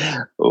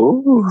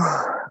 Oh,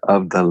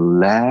 of the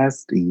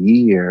last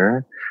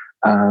year.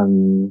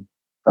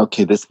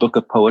 Okay, this book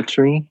of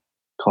poetry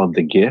called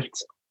The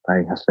Gift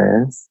by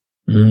Hafez.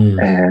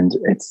 And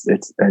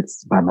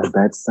it's by my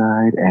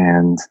bedside.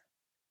 And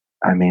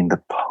I mean, the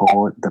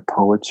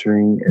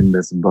poetry in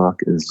this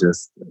book is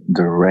just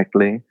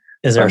directly.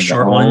 Is there a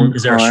short one?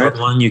 Is there a short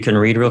one you can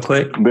read real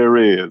quick? There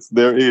is.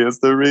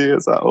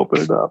 I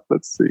open it up.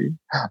 Let's see.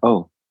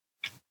 Oh,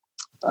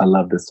 I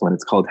love this one.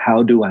 It's called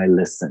How Do I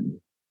Listen?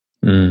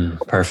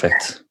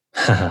 Perfect.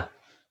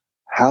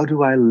 How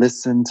do I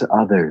listen to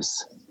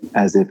others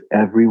as if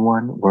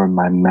everyone were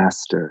my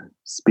master,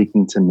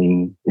 speaking to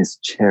me his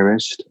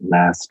cherished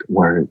last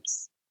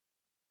words?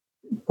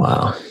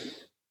 Wow.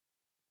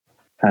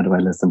 How do I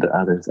listen to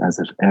others as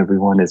if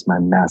everyone is my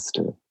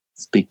master,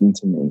 speaking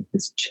to me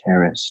his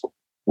cherished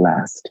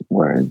last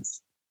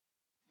words?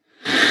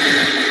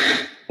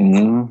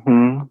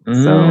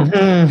 So,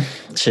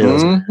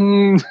 chills.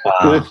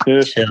 Wow,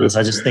 chills.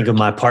 I just think of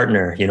my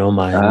partner,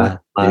 my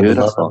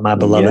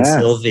beloved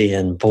Sylvie,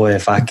 and boy,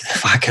 if I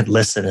could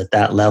listen at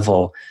that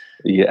level.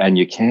 Yeah, and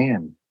you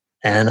can.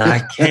 And I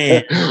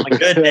can on a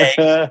good day.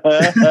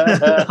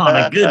 On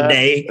a good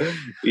day.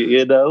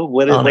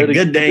 On a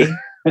good day.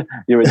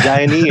 You're a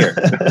giant ear.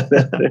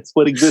 That's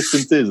what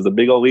existence is, a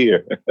big old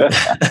ear.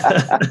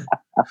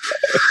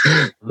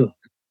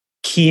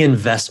 Key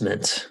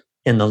investment.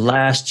 In the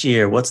last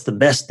year, what's the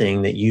best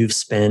thing that you've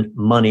spent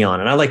money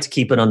on? And I like to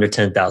keep it under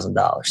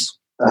 $10,000.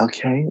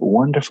 Okay,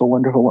 wonderful.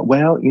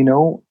 Well,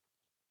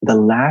 the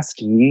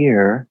last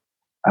year,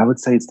 I would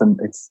say it's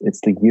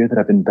the year that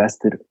I've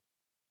invested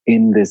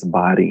in this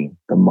body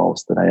the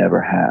most that I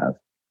ever have.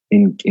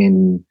 In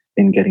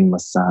getting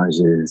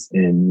massages,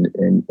 in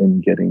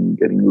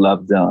getting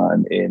love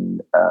done, in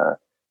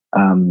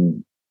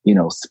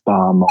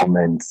spa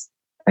moments,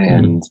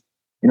 and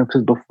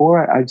because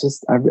before I was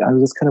just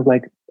kind of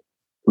like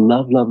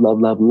love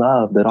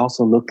that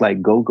also looked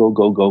like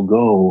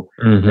go.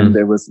 And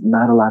there was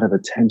not a lot of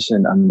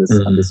attention on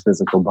this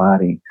physical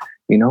body,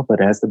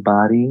 but as the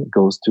body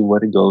goes through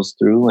what it goes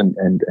through and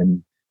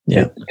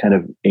it kind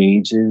of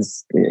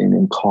ages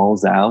and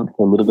calls out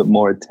for a little bit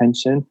more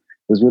attention,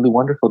 it was really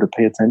wonderful to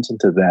pay attention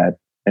to that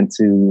and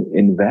to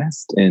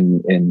invest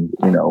in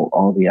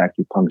all the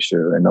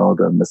acupuncture and all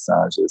the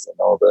massages and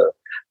all the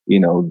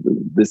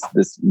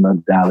this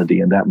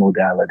modality and that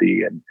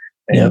modality and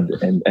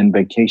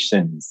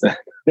vacations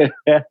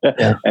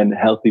and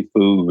healthy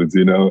foods,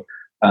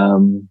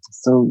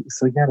 So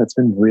yeah, that's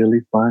been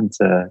really fun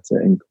to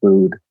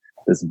include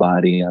this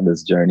body on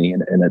this journey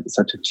in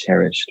such a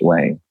cherished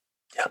way.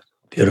 Yeah,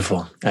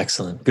 beautiful,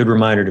 excellent. Good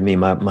reminder to me.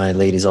 My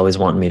ladies always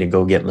want me to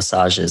go get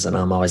massages, and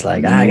I'm always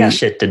like, I got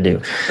shit to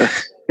do.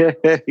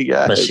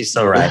 Yes. But she's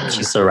so right.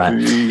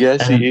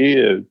 Yes, she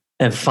is.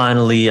 And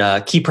finally,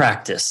 key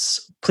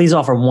practice. Please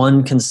offer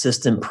one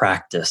consistent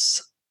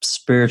practice,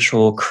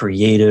 spiritual,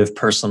 creative,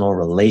 personal,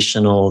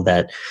 relational,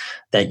 that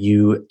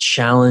you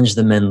challenge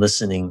the men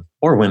listening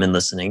or women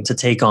listening to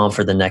take on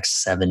for the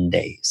next 7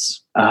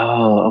 days.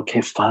 Oh,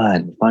 okay.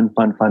 Fun.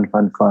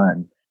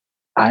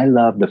 I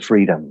love the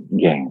freedom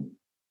game.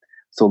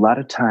 So a lot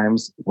of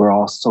times we're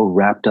all so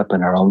wrapped up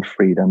in our own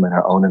freedom and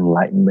our own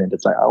enlightenment.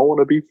 It's like, I want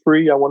to be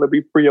free. I want to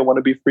be free. I want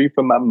to be free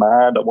from my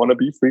mind. I want to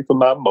be free from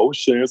my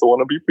emotions. I want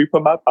to be free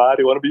from my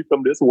body. I want to be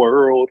from this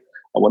world.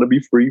 I want to be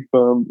free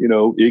from,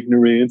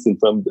 ignorance and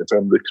from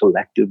the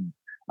collective.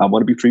 I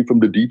want to be free from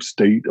the deep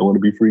state. I want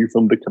to be free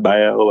from the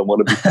cabal. I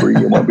want to be free.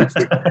 I want to be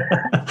free.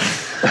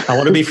 I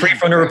want to be free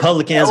from the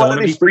Republicans. I want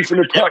to be free from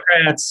the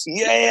Democrats.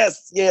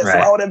 Yes.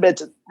 Right. All them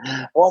bitches.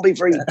 I want to be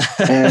free.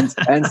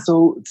 and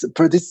so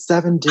for this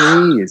 7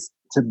 days,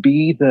 to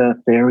be the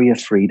fairy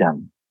of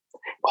freedom,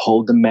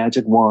 hold the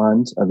magic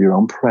wand of your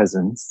own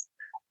presence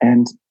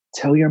and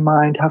tell your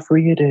mind how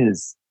free it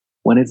is.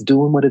 When it's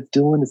doing what it's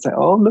doing, it's like,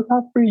 oh, look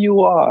how free you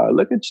are.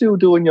 Look at you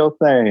doing your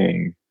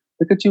thing.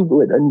 Look at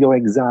you and your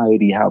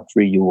anxiety, how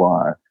free you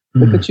are.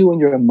 Look at you and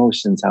your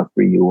emotions, how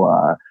free you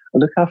are. Oh,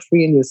 look how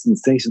free in your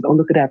sensations. Oh,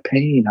 look at that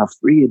pain, how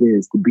free it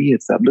is to be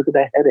itself. Look at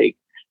that headache,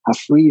 how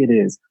free it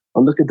is.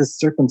 Oh, look at the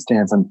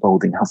circumstance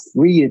unfolding, how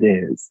free it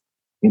is.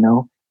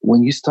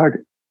 When you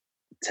start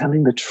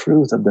telling the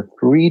truth of the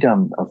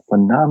freedom of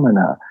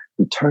phenomena,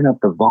 you turn up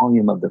the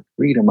volume of the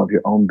freedom of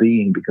your own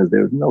being, because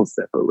there's no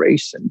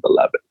separation,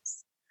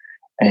 beloveds.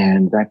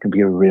 And that can be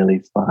a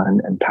really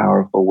fun and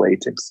powerful way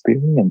to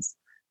experience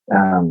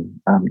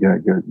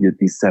your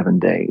these 7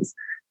 days.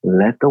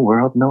 Let the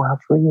world know how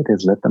free it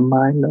is. Let the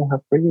mind know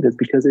how free it is,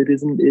 because it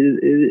isn't.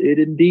 It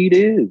indeed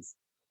is.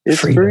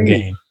 It's freedom free.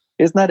 Game.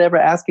 It's not ever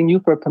asking you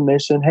for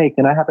permission. Hey,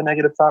 can I have a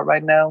negative thought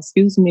right now?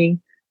 Excuse me.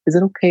 Is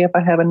it okay if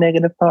I have a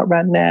negative thought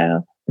right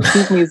now?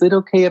 Excuse me. Is it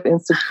okay if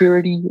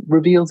insecurity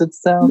reveals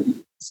itself?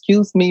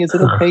 Excuse me. Is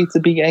it okay to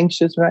be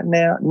anxious right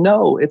now?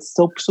 No, it's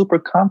so super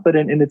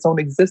confident in its own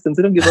existence.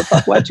 It don't give a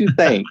fuck what you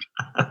think.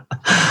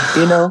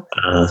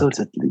 So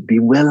to be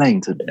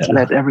willing to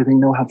let everything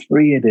know how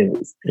free it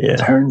is,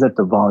 turns up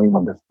the volume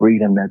of the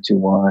freedom that you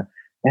want,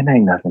 and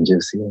ain't nothing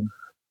juicier.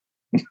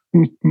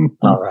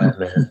 All right,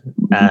 man.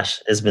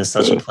 Ash, it's been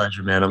such a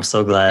pleasure, man. I'm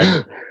so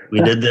glad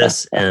we did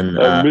this. And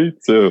me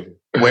too.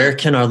 where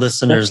can our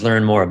listeners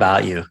learn more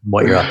about you,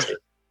 what you're up to?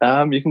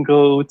 You can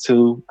go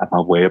to my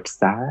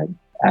website,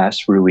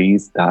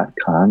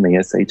 ashruiz.com,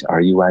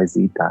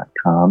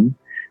 ASHRUIZ.com.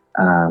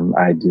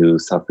 I do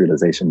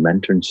self-realization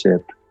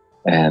mentorship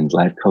and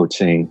life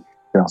coaching. You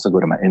can also go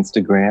to my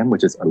Instagram,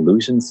 which is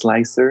Illusion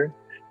Slicer,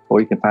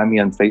 or you can find me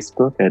on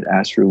Facebook at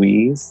Ash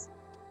Ruiz.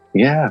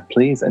 Yeah,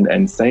 please.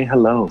 And say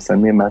hello.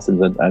 Send me a message.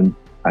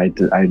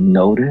 I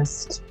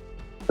noticed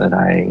that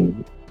I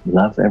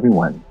love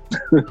everyone.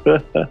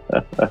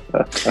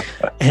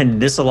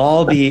 And this will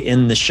all be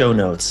in the show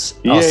notes.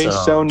 Yay,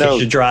 also, show in case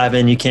notes. you're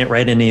driving, you can't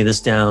write any of this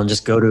down.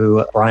 Just go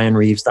to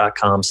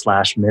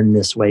brianreeves.com/Men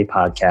This Way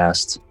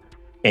Podcast.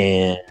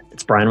 And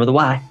it's Brian with a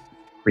Y.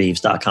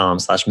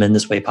 Reeves.com/Men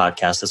This Way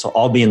Podcast. This will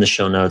all be in the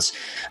show notes.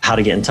 How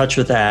to get in touch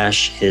with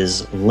Ash,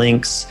 his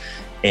links,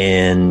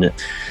 and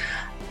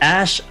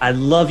Ash, I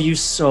love you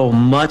so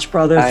much,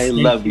 brother. I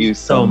love you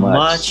so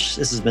much.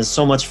 This has been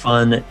so much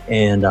fun,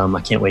 and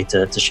I can't wait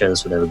to share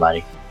this with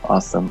everybody.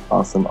 Awesome.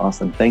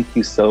 Thank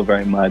you so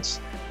very much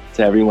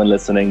to everyone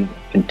listening.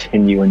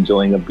 Continue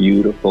enjoying a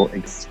beautiful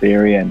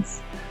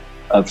experience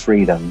of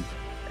freedom.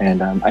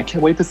 And I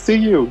can't wait to see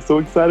you. So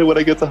excited when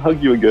I get to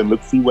hug you again.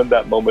 Let's see when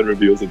that moment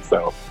reveals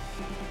itself.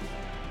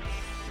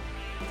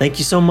 Thank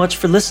you so much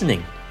for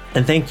listening.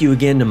 And thank you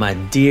again to my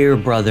dear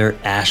brother,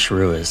 Ash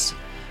Ruiz.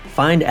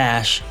 Find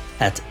Ash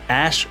at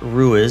Ash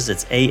Ruiz,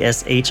 it's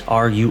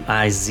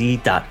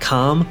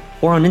ASHRUIZ.com,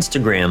 or on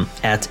Instagram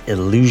at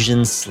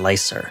Illusion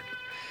Slicer.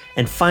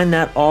 And find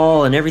that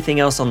all and everything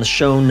else on the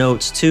show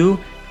notes too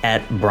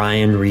at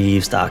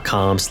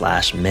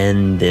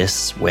brianreeves.com/Men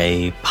This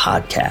Way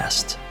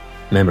Podcast.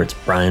 Remember, it's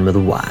Brian with a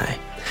Y.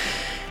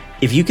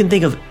 If you can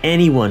think of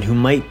anyone who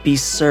might be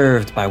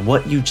served by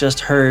what you just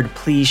heard,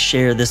 please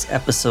share this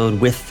episode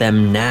with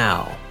them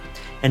now.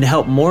 And to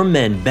help more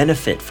men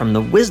benefit from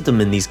the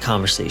wisdom in these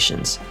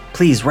conversations,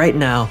 please right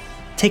now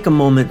take a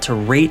moment to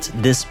rate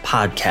this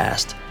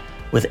podcast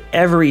with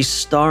every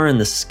star in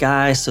the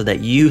sky so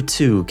that you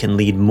too can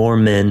lead more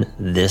men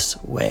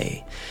this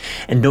way.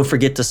 And don't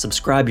forget to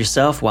subscribe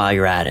yourself while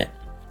you're at it.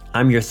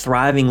 I'm your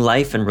thriving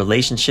life and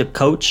relationship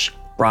coach,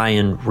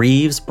 Brian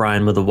Reeves,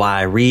 Brian with a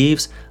Y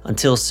Reeves.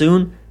 Until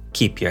soon,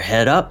 keep your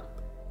head up,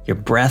 your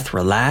breath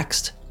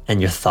relaxed,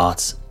 and your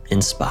thoughts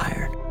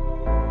inspired.